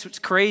this, what's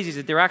crazy is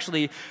that they're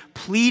actually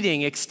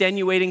pleading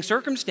extenuating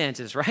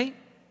circumstances, right?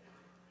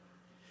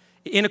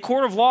 In a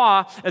court of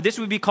law, this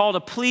would be called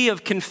a plea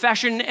of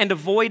confession and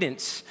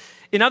avoidance.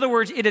 In other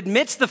words, it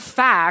admits the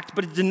fact,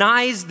 but it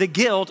denies the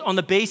guilt on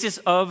the basis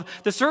of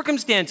the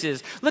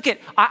circumstances. Look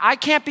I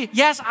can't be,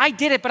 yes, I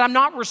did it, but I'm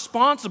not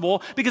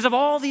responsible because of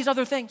all these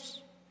other things.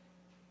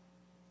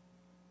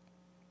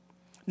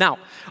 Now,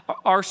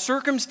 are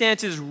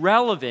circumstances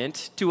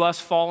relevant to us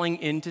falling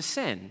into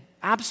sin?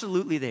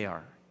 Absolutely they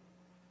are.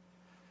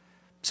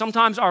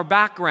 Sometimes our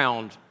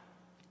background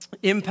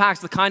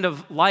impacts the kind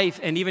of life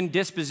and even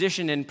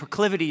disposition and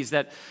proclivities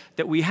that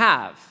we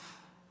have.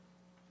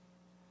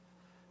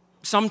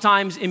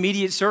 Sometimes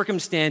immediate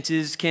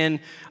circumstances can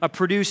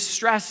produce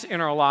stress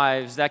in our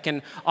lives that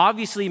can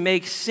obviously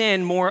make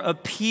sin more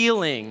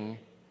appealing.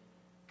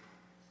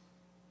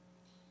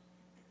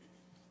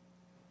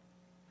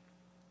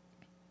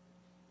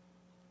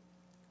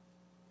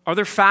 Are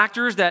there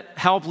factors that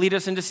help lead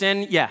us into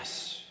sin?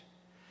 Yes.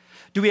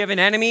 Do we have an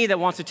enemy that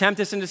wants to tempt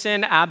us into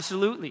sin?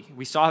 Absolutely.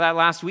 We saw that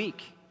last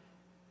week.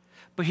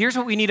 But here's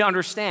what we need to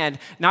understand.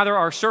 Neither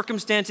our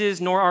circumstances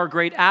nor our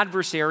great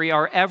adversary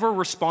are ever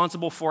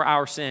responsible for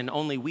our sin.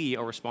 Only we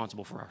are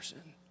responsible for our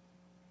sin.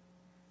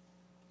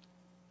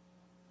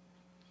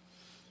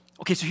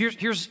 Okay, so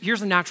here's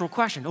the natural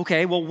question.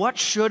 Okay, well, what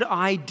should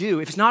I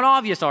do? If it's not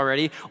obvious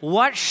already,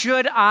 what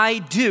should I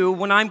do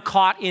when I'm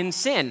caught in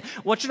sin?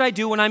 What should I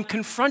do when I'm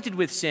confronted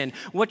with sin?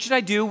 What should I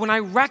do when I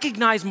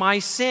recognize my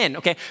sin?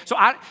 Okay, so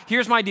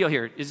here's my deal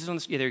here. Is this on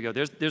the, yeah, there you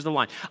go. There's the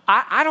line.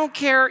 I don't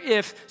care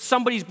if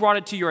somebody's brought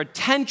it to your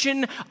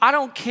attention. I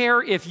don't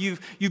care if you've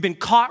been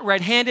caught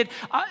red-handed.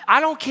 I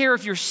don't care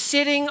if you're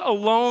sitting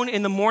alone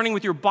in the morning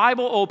with your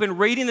Bible open,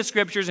 reading the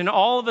scriptures, and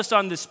all of a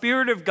sudden the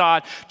Spirit of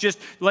God just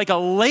like a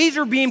laser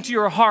beam to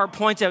your heart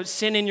points out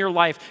sin in your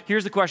life.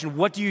 Here's the question.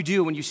 What do you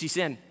do when you see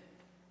sin?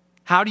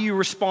 How do you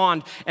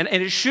respond? And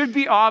it should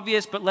be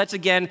obvious, but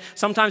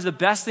sometimes the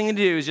best thing to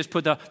do is just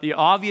put the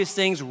obvious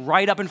things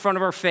right up in front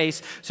of our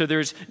face so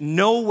there's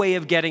no way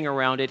of getting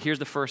around it. Here's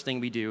the first thing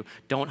we do.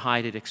 Don't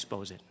hide it,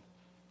 expose it.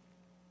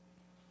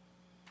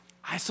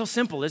 It's so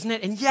simple, isn't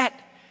it? And yet,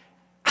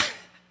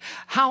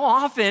 how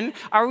often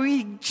are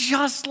we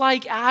just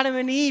like Adam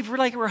and Eve?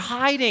 We're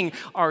hiding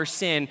our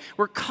sin.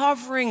 We're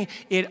covering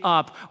it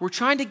up. We're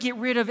trying to get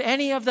rid of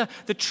any of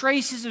the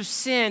traces of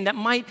sin that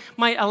might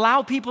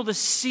allow people to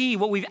see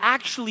what we've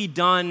actually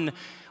done.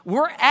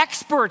 We're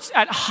experts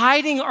at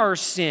hiding our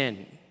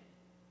sin.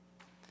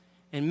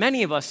 And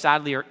many of us,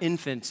 sadly, are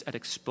infants at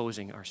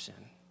exposing our sin.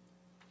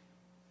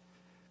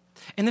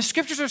 And the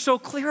scriptures are so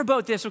clear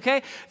about this,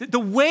 okay? The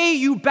way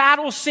you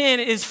battle sin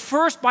is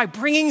first by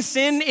bringing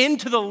sin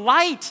into the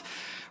light.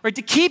 Right?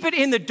 To keep it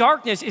in the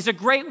darkness is a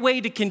great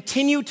way to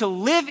continue to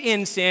live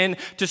in sin,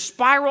 to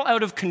spiral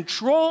out of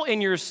control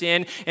in your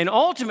sin, and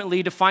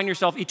ultimately to find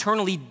yourself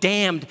eternally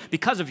damned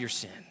because of your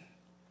sin.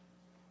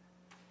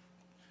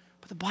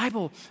 But the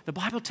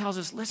Bible tells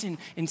us, listen,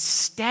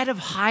 instead of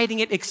hiding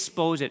it,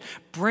 expose it.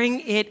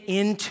 Bring it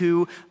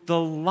into the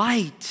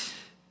light.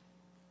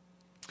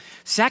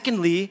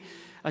 Secondly,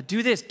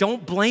 do this.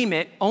 Don't blame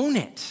it. Own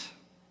it.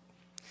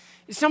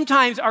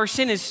 Sometimes our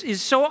sin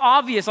is so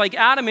obvious, like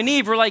Adam and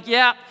Eve were like,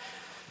 yeah,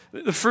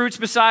 the fruit's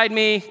beside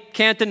me,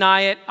 can't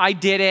deny it, I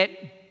did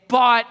it.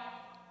 But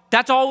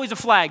that's always a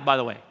flag, by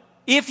the way.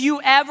 If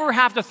you ever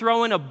have to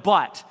throw in a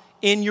but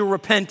in your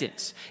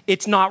repentance,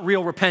 it's not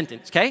real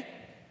repentance, okay?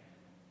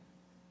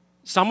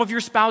 Some of your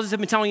spouses have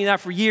been telling you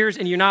that for years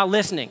and you're not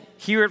listening.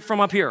 Hear it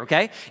from up here,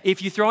 okay?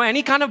 If you throw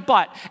any kind of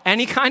but,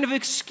 any kind of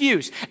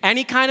excuse,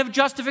 any kind of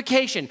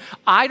justification,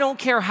 I don't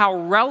care how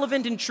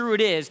relevant and true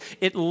it is,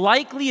 it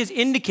likely is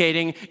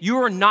indicating you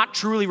are not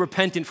truly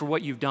repentant for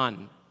what you've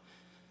done.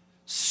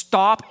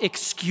 Stop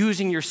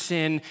excusing your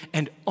sin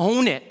and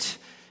own it.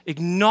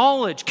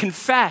 Acknowledge,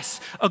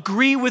 confess,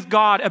 agree with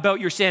God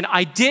about your sin.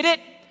 I did it.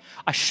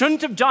 I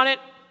shouldn't have done it.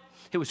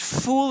 It was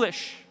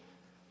foolish.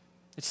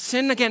 It's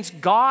sin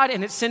against God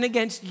and it's sin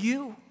against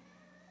you.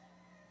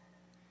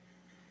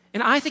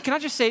 And I think, can I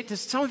just say to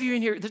some of you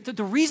in here,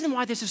 the reason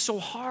why this is so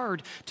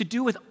hard to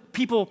do with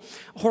people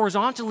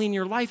horizontally in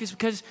your life is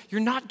because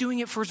you're not doing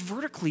it first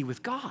vertically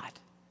with God.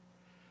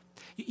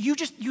 You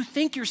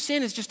think your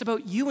sin is just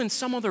about you and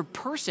some other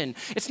person.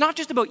 It's not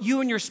just about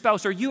you and your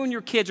spouse or you and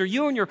your kids or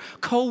you and your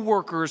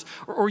coworkers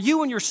or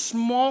you and your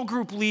small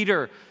group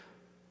leader.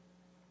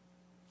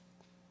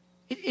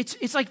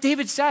 It's like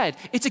David said,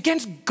 it's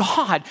against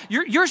God.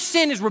 Your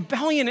sin is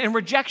rebellion and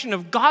rejection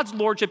of God's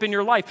lordship in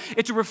your life.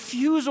 It's a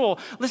refusal,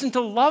 listen,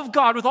 to love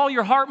God with all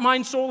your heart,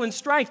 mind, soul, and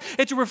strength.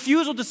 It's a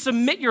refusal to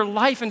submit your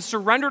life and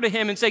surrender to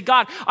him and say,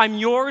 God, I'm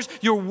yours.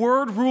 Your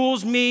word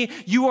rules me.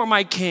 You are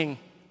my king.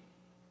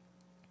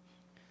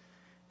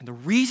 And the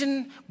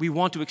reason we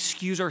want to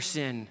excuse our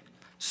sin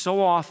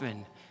so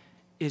often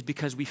is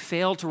because we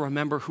fail to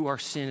remember who our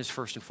sin is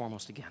first and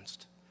foremost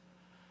against.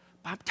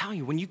 But I'm telling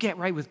you, when you get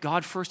right with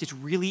God first, it's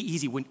really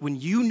easy. When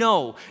you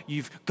know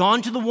you've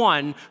gone to the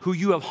one who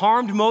you have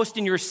harmed most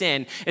in your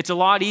sin, it's a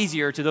lot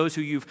easier to those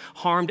who you've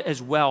harmed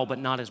as well, but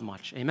not as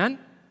much. Amen?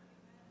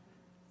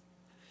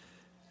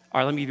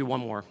 All right, let me give you one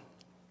more.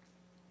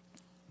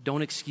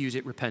 Don't excuse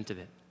it, repent of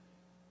it.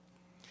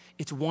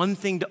 It's one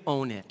thing to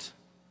own it.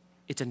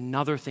 It's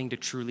another thing to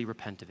truly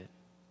repent of it.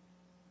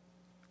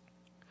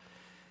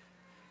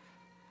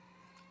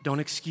 Don't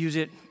excuse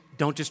it.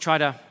 Don't just try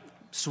to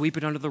sweep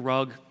it under the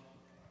rug.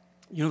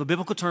 You know, the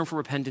biblical term for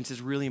repentance is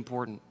really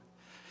important.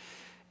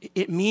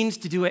 It means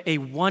to do a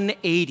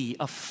 180,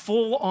 a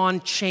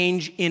full-on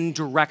change in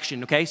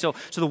direction, okay? So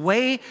the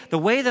way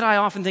that I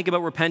often think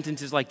about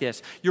repentance is like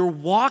this. You're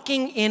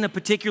walking in a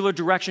particular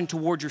direction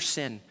toward your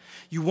sin.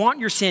 You want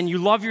your sin, you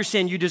love your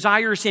sin, you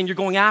desire your sin, you're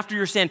going after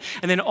your sin,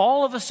 and then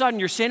all of a sudden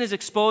your sin is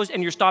exposed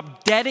and you're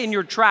stopped dead in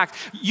your tracks.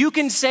 You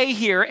can say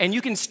here and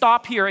you can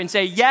stop here and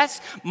say,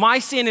 yes, my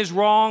sin is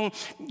wrong.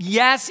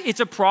 Yes, it's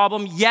a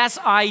problem. Yes,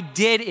 I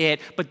did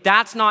it, but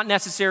that's not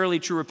necessarily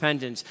true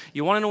repentance.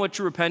 You want to know what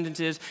true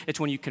repentance is? It's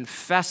when you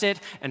confess it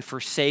and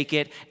forsake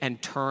it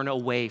and turn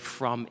away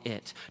from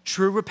it.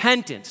 True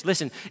repentance,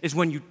 listen, is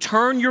when you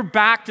turn your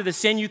back to the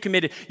sin you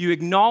committed, you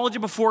acknowledge it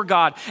before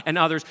God and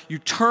others, you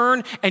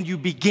turn and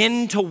you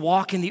begin to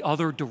walk in the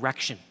other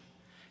direction.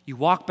 You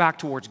walk back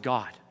towards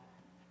God,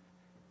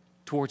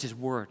 towards his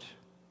word,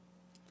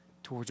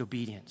 towards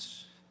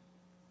obedience.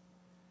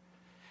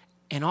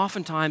 And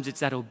oftentimes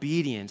it's that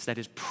obedience that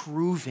is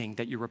proving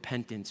that your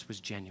repentance was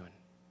genuine.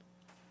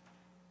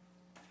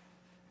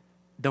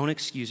 Don't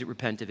excuse it,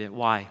 repent of it.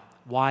 Why?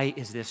 Why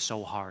is this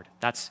so hard?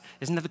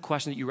 Isn't that the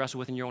question that you wrestle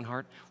with in your own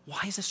heart?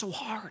 Why is this so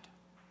hard?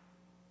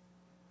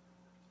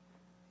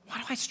 Why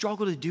do I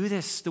struggle to do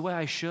this the way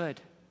I should?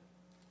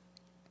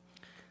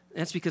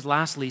 That's because,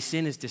 lastly,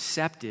 sin is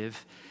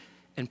deceptive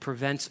and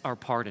prevents our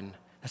pardon.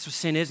 That's what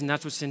sin is, and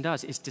that's what sin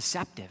does. It's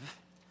deceptive,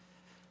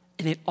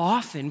 and it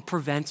often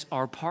prevents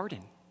our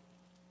pardon.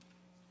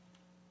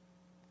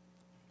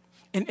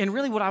 And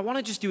really what I want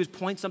to just do is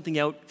point something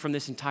out from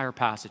this entire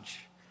passage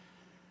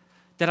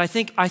that I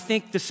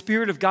think the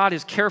Spirit of God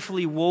is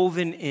carefully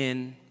woven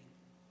in.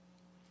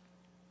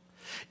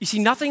 You see,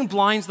 nothing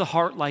blinds the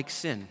heart like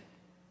sin.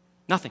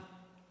 Nothing.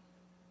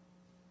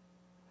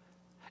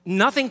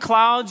 Nothing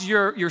clouds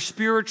your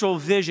spiritual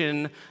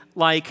vision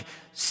like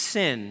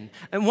sin.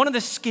 And one of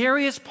the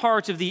scariest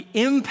parts of the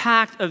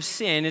impact of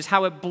sin is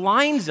how it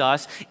blinds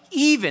us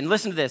even,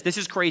 listen to this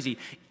is crazy,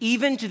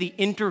 even to the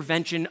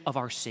intervention of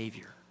our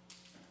Savior.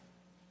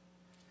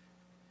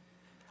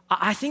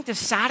 I think the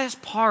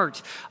saddest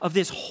part of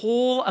this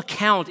whole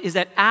account is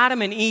that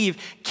Adam and Eve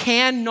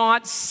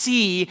cannot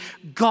see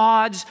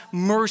God's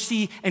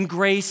mercy and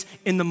grace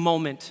in the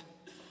moment.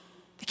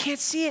 They can't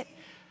see it.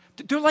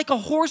 They're like a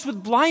horse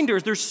with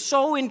blinders. They're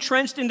so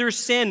entrenched in their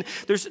sin.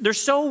 They're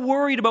so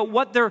worried about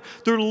what they're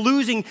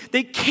losing.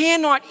 They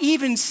cannot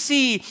even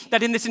see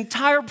that in this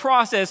entire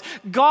process,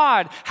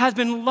 God has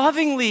been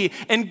lovingly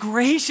and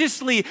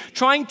graciously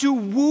trying to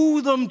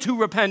woo them to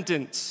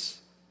repentance.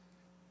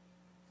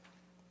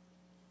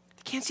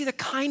 Can't see the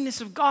kindness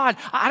of God.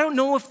 I don't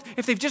know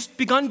if they've just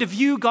begun to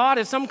view God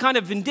as some kind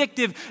of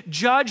vindictive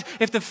judge,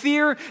 if the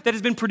fear that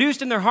has been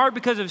produced in their heart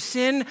because of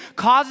sin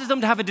causes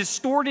them to have a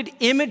distorted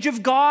image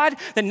of God,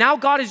 that now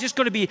God is just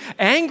going to be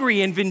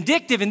angry and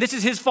vindictive and this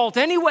is his fault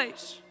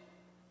anyways.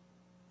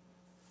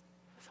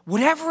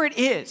 Whatever it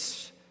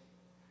is,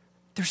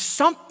 there's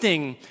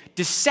something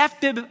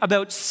deceptive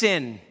about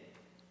sin.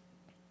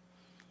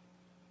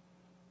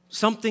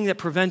 Something that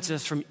prevents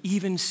us from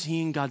even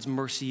seeing God's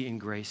mercy and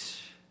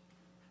grace.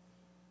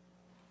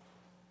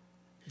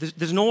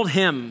 There's an old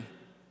hymn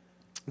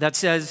that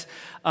says,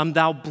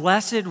 thou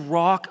blessed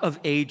rock of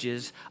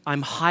ages,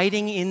 I'm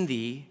hiding in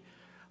thee,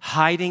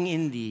 hiding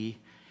in thee,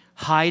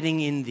 hiding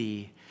in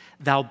thee.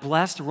 Thou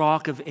blessed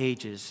rock of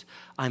ages,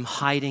 I'm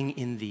hiding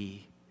in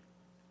thee.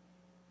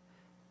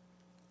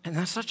 And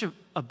that's such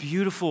a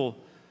beautiful,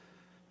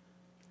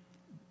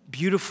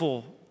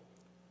 beautiful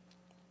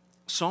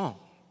song.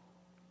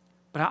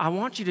 But I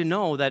want you to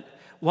know that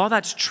while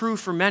that's true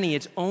for many,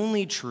 it's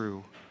only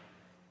true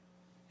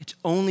It's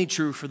only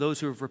true for those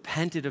who have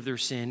repented of their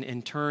sin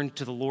and turned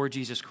to the Lord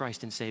Jesus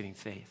Christ in saving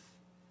faith.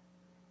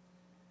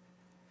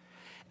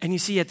 And you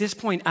see, at this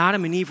point,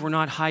 Adam and Eve were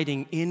not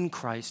hiding in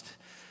Christ.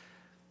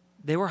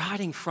 They were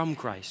hiding from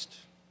Christ.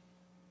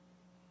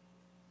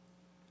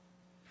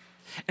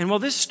 And while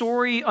this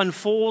story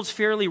unfolds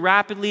fairly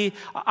rapidly,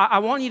 I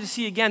want you to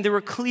see again, there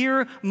were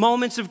clear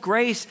moments of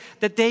grace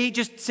that they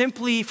just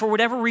simply, for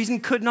whatever reason,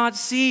 could not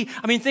see.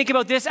 I mean, think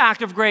about this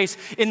act of grace.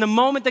 In the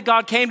moment that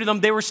God came to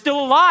them, they were still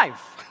alive.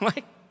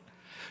 Like,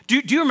 do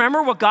you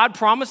remember what God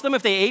promised them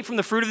if they ate from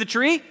the fruit of the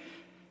tree?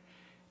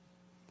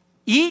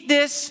 Eat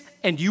this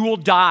and you will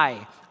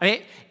die. I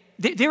mean,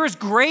 there is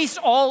grace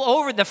all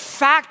over. The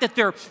fact that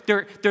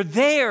they're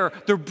there,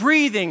 they're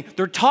breathing,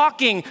 they're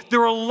talking,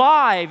 they're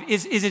alive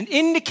is an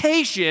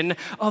indication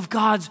of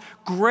God's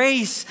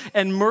grace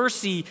and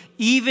mercy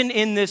even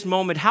in this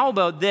moment. How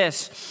about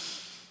this?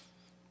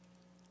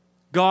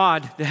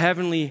 God, the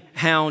heavenly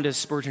hound, as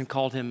Spurgeon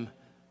called him,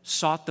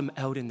 sought them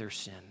out in their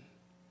sin.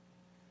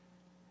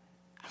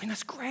 I mean,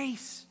 that's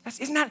grace.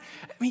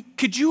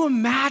 Could you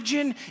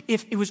imagine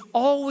if it was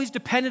always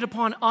dependent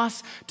upon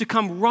us to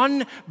come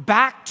run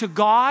back to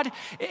God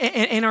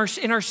in our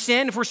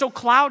sin? If we're so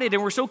clouded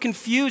and we're so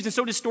confused and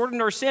so distorted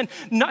in our sin.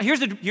 No, you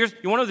want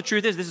to know the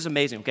truth is? This is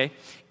amazing, okay?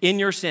 In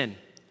your sin,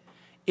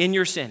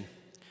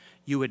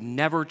 you would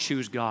never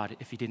choose God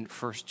if he didn't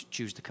first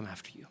choose to come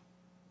after you.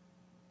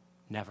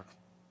 Never.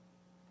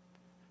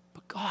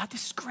 But God,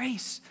 this is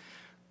grace.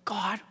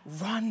 God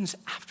runs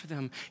after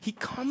them. He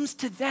comes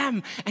to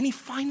them and he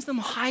finds them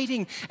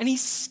hiding, and he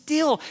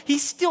still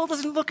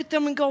doesn't look at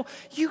them and go,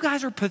 you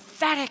guys are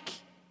pathetic.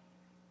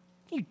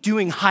 What are you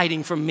doing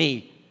hiding from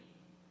me?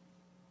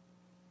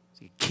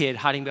 It's a kid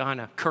hiding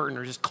behind a curtain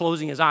or just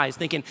closing his eyes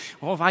thinking,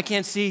 well, if I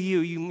can't see you,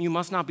 you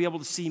must not be able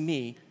to see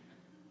me.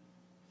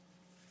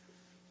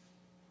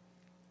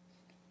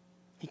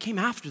 He came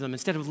after them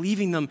instead of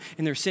leaving them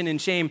in their sin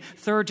and shame.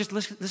 Third, just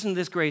listen to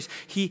this grace.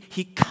 He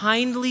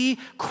kindly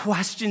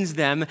questions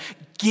them,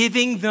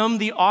 giving them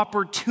the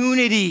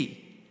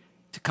opportunity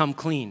to come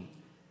clean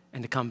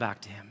and to come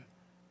back to him.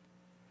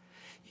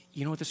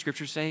 You know what the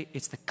scriptures say?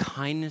 It's the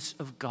kindness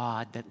of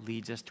God that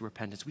leads us to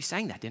repentance. We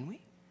sang that, didn't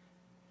we?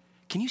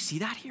 Can you see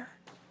that here?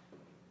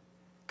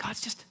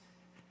 God's just,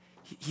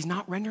 he's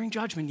not rendering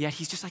judgment yet.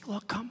 He's just like,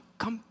 look, come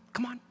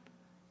on.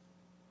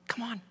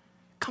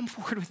 Come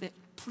forward with it.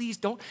 Please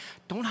don't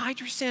hide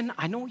your sin.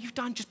 I know what you've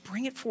done. Just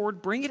bring it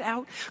forward. Bring it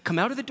out. Come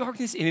out of the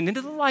darkness and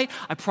into the light.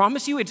 I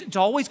promise you it's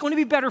always going to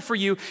be better for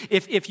you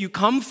if you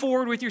come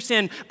forward with your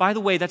sin. By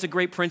the way, that's a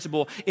great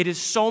principle. It is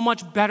so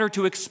much better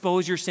to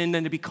expose your sin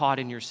than to be caught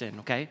in your sin,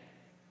 okay?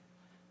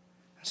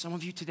 Some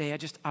of you today,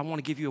 I want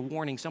to give you a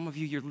warning. Some of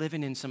you, you're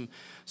living in some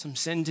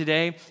sin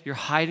today. You're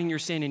hiding your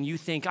sin and you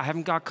think, I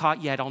haven't got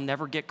caught yet. I'll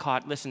never get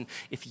caught. Listen,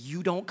 if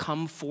you don't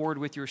come forward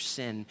with your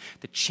sin,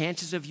 the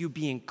chances of you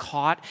being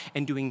caught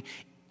and doing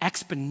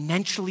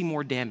exponentially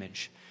more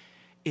damage,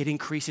 it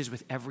increases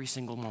with every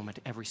single moment,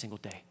 every single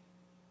day.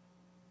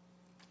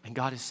 And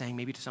God is saying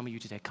maybe to some of you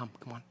today, come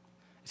on.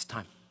 It's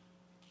time.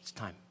 It's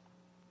time.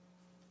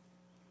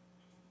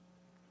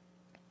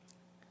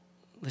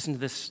 Listen to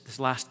this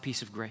last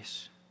piece of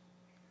grace.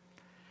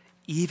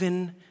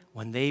 Even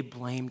when they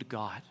blamed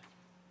God,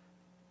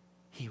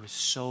 he was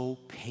so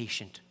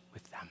patient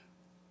with them.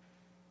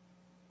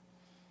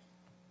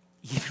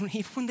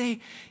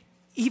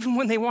 Even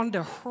when they wanted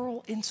to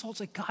hurl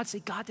insults at God, say,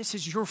 God, this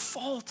is your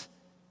fault.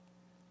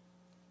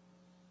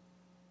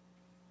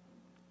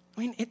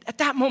 I mean, at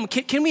that moment,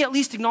 can we at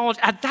least acknowledge,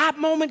 at that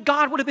moment,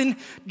 God would have been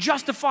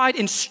justified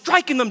in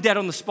striking them dead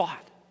on the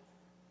spot.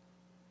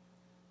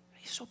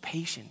 He's so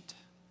patient.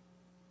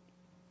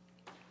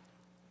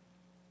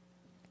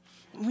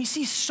 We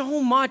see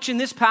so much in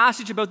this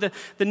passage about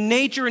the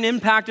nature and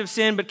impact of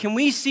sin, but can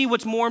we see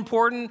what's more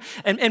important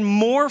and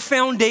more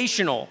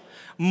foundational?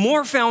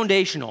 More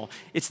foundational.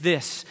 It's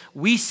this.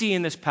 We see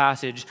in this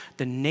passage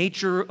the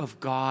nature of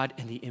God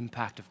and the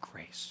impact of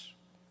grace.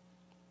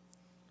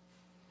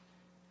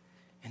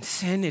 And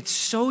sin, it's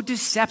so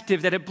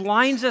deceptive that it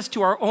blinds us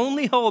to our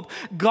only hope,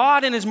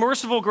 God and his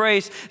merciful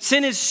grace.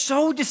 Sin is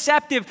so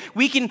deceptive,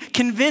 we can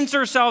convince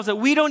ourselves that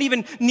we don't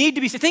even need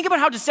to be saved. Think about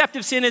how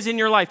deceptive sin is in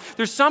your life.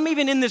 There's some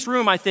even in this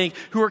room, I think,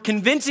 who are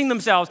convincing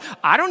themselves,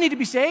 I don't need to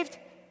be saved.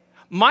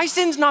 My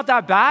sin's not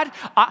that bad.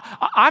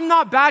 I'm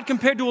not bad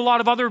compared to a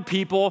lot of other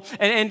people.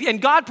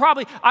 And God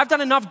probably, I've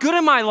done enough good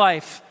in my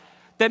life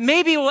that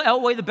maybe it will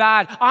outweigh the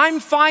bad. I'm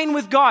fine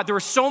with God. There are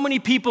so many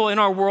people in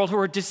our world who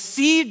are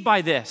deceived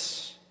by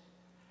this.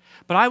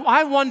 But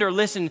I wonder,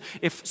 listen,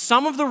 if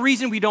some of the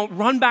reason we don't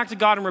run back to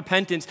God in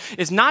repentance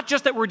is not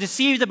just that we're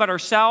deceived about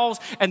ourselves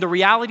and the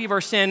reality of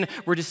our sin,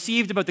 we're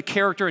deceived about the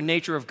character and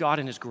nature of God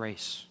and his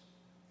grace.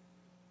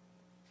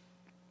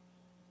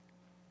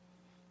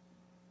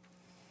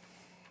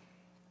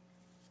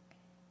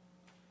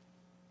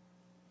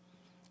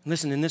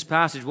 Listen, in this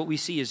passage, what we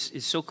see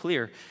is so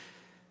clear.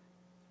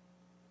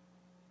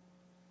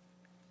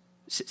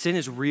 Sin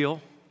is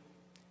real.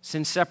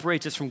 Sin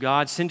separates us from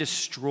God. Sin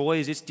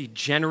destroys. It's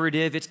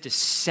degenerative. It's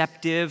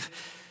deceptive.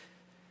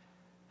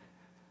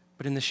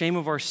 But in the shame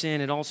of our sin,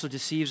 it also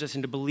deceives us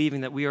into believing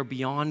that we are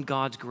beyond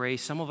God's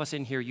grace. Some of us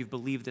in here, you've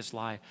believed this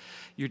lie.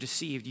 You're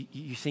deceived.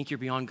 You think you're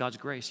beyond God's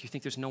grace. You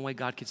think there's no way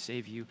God could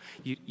save you.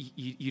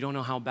 You don't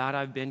know how bad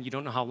I've been. You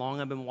don't know how long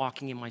I've been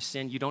walking in my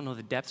sin. You don't know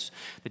the depths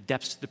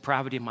of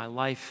depravity of my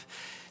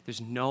life. There's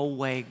no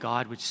way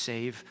God would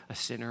save a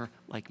sinner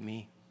like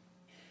me.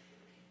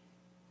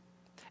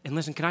 And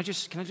listen, can I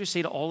just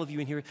say to all of you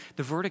in here,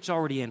 the verdict's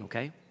already in,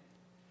 okay?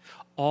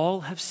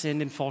 All have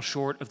sinned and fall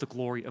short of the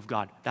glory of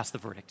God. That's the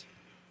verdict.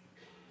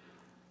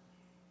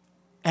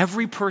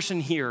 Every person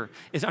here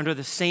is under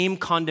the same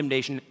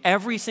condemnation.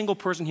 Every single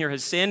person here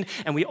has sinned,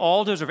 and we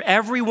all deserve,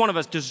 every one of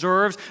us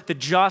deserves the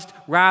just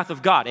wrath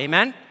of God.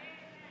 Amen?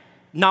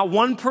 Not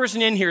one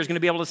person in here is going to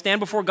be able to stand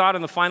before God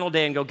on the final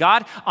day and go,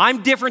 God,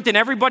 I'm different than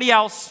everybody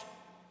else.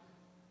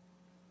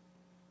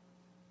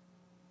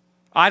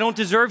 I don't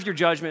deserve your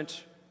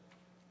judgment.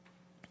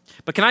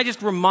 But can I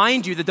just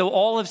remind you that though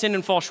all have sinned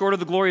and fall short of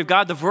the glory of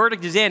God, the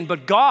verdict is in.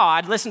 But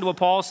God, listen to what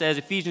Paul says,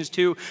 Ephesians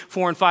 2,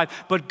 4 and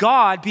 5. But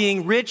God,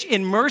 being rich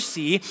in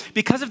mercy,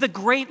 because of the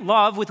great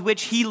love with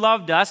which he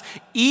loved us,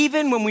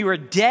 even when we were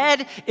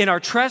dead in our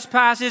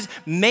trespasses,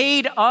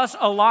 made us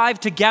alive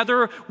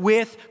together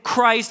with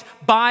Christ.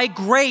 By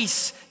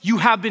grace you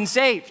have been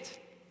saved.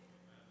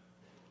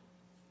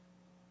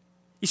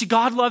 You see,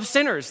 God loves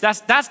sinners.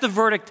 That's the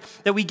verdict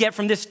that we get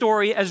from this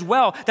story as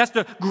well. That's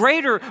the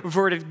greater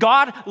verdict.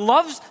 God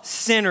loves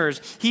sinners.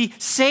 He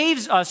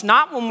saves us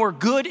not when we're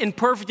good and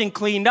perfect and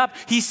cleaned up.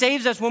 He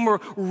saves us when we're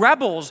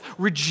rebels,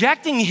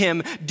 rejecting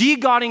him,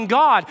 de-godding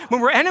God. When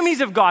we're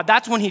enemies of God,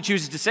 that's when he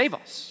chooses to save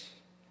us.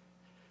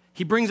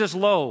 He brings us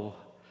low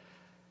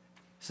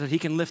so that he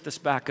can lift us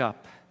back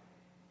up.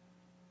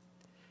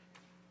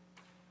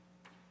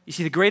 You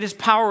see, the greatest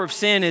power of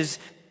sin is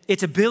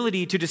its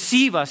ability to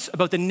deceive us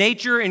about the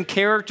nature and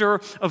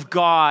character of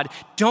God.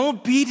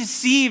 Don't be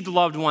deceived,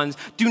 loved ones.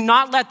 Do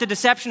not let the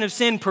deception of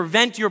sin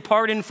prevent your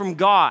pardon from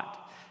God.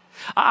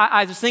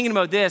 I was thinking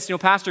about this.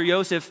 Pastor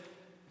Joseph,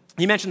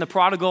 he mentioned the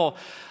prodigal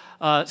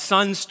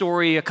son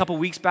story a couple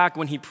weeks back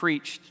when he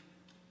preached.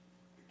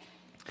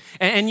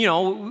 And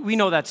we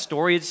know that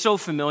story. It's so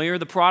familiar.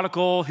 The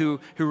prodigal who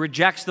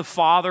rejects the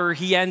father,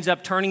 he ends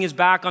up turning his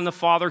back on the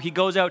father. He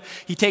goes out,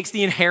 he takes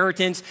the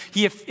inheritance.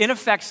 He, in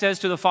effect, says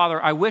to the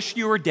father, I wish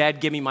you were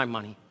dead. Give me my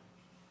money.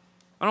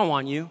 I don't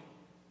want you.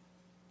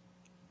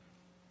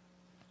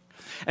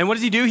 And what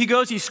does he do? He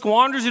goes, he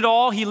squanders it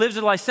all. He lives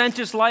a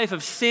licentious life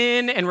of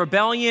sin and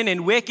rebellion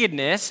and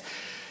wickedness.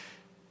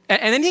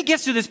 And then he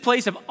gets to this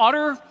place of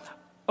utter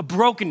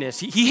brokenness.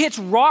 He hits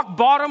rock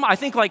bottom, I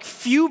think, like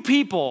few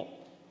people.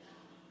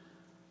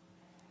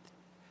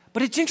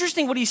 But it's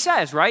interesting what he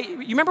says, right? You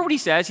remember what he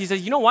says? He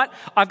says, you know what?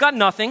 I've got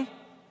nothing.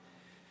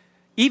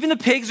 Even the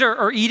pigs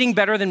are eating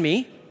better than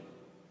me.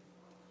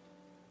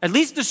 At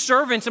least the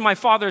servants in my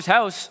father's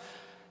house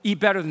eat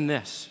better than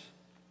this.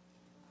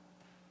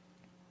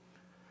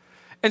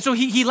 And so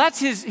he lets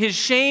his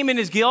shame and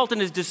his guilt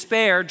and his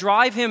despair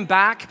drive him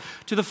back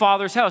to the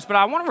father's house. But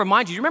I want to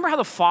remind you, remember how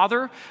the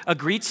father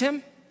greets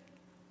him?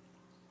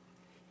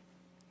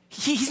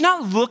 He's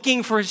not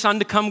looking for his son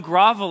to come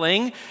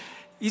groveling.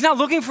 He's not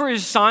looking for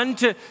his son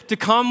to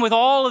come with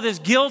all of this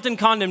guilt and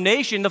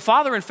condemnation. The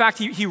father, in fact,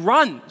 he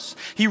runs.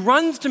 He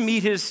runs to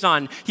meet his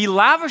son. He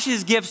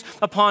lavishes gifts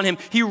upon him.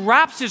 He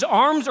wraps his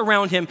arms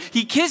around him.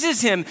 He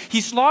kisses him.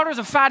 He slaughters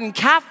a fattened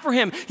calf for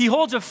him. He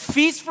holds a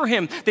feast for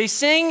him. They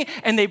sing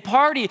and they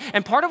party.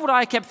 And part of what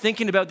I kept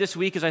thinking about this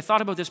week as I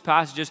thought about this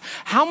passage is,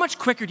 how much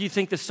quicker do you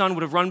think the son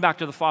would have run back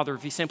to the father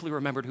if he simply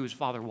remembered who his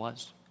father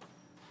was?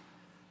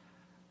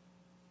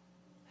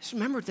 Just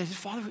remembered that his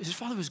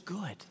father was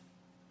good.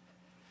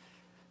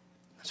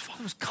 His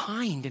father was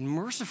kind and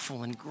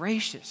merciful and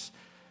gracious.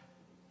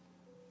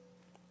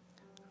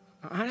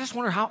 I just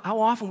wonder how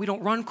often we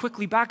don't run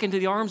quickly back into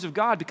the arms of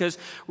God because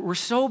we're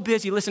so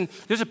busy. Listen,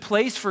 there's a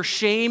place for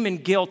shame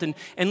and guilt. And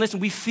listen,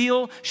 we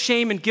feel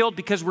shame and guilt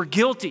because we're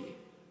guilty.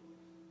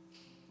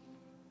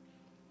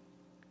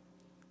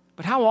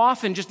 But how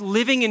often just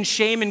living in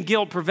shame and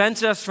guilt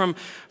prevents us from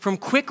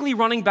quickly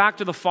running back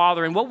to the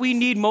Father? And what we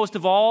need most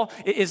of all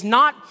is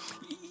not,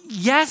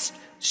 yes,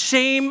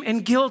 shame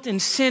and guilt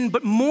and sin,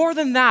 but more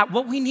than that,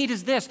 what we need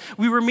is this.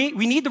 We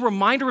need the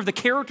reminder of the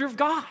character of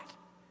God.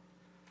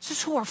 This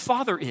is who our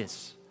Father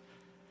is.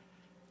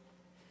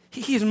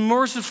 He is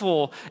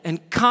merciful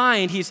and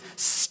kind. He's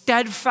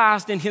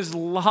steadfast in his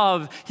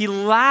love. He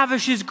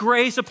lavishes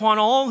grace upon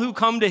all who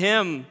come to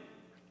him.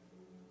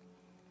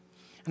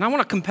 And I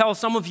want to compel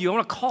some of you, I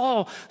want to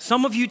call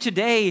some of you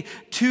today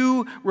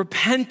to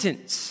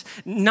repentance,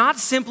 not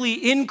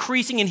simply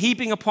increasing and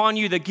heaping upon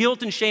you the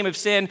guilt and shame of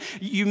sin.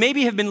 You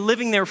maybe have been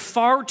living there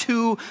far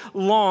too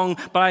long,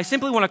 but I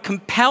simply want to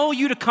compel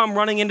you to come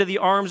running into the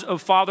arms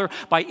of Father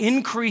by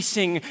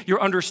increasing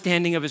your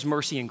understanding of his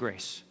mercy and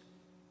grace.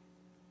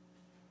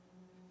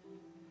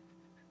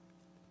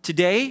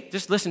 Today,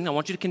 just listen, I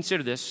want you to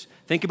consider this.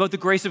 Think about the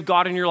grace of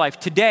God in your life.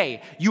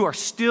 Today, you are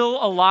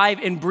still alive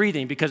and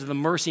breathing because of the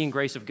mercy and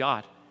grace of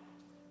God.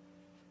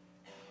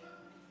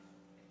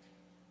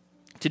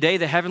 Today,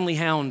 the heavenly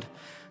hound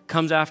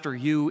comes after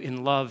you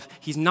in love.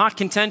 He's not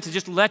content to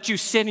just let you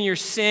sit in your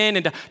sin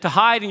and to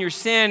hide in your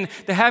sin.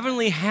 The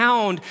heavenly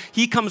hound,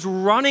 he comes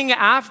running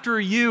after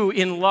you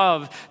in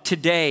love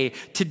today.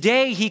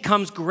 Today, he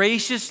comes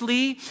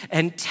graciously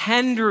and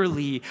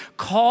tenderly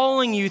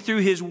calling you through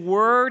his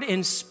word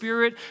and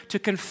spirit to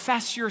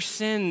confess your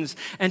sins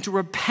and to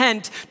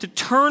repent, to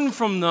turn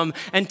from them.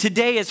 And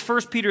today, as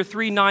 1 Peter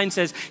 3:9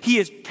 says, he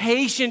is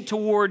patient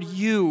toward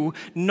you,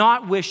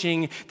 not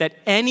wishing that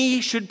any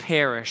should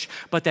perish,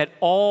 but that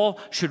all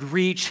should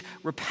reach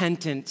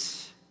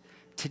repentance.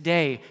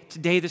 Today,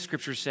 the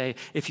scriptures say,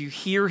 if you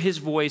hear his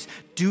voice,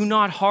 do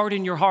not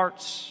harden your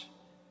hearts.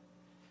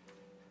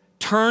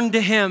 Turn to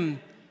him.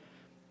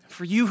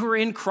 For you who are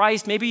in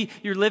Christ, maybe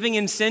you're living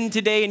in sin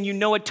today and you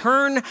know it.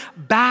 Turn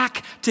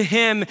back to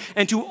him.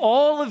 And to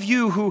all of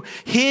you who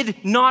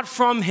hid not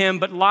from him,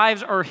 but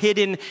lives are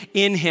hidden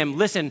in him.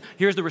 Listen,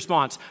 here's the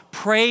response.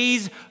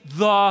 Praise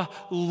the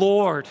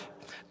Lord.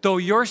 Though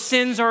your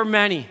sins are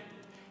many,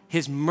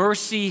 his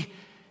mercy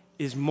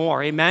is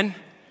more. Amen?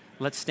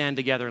 Let's stand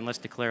together and let's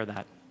declare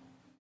that.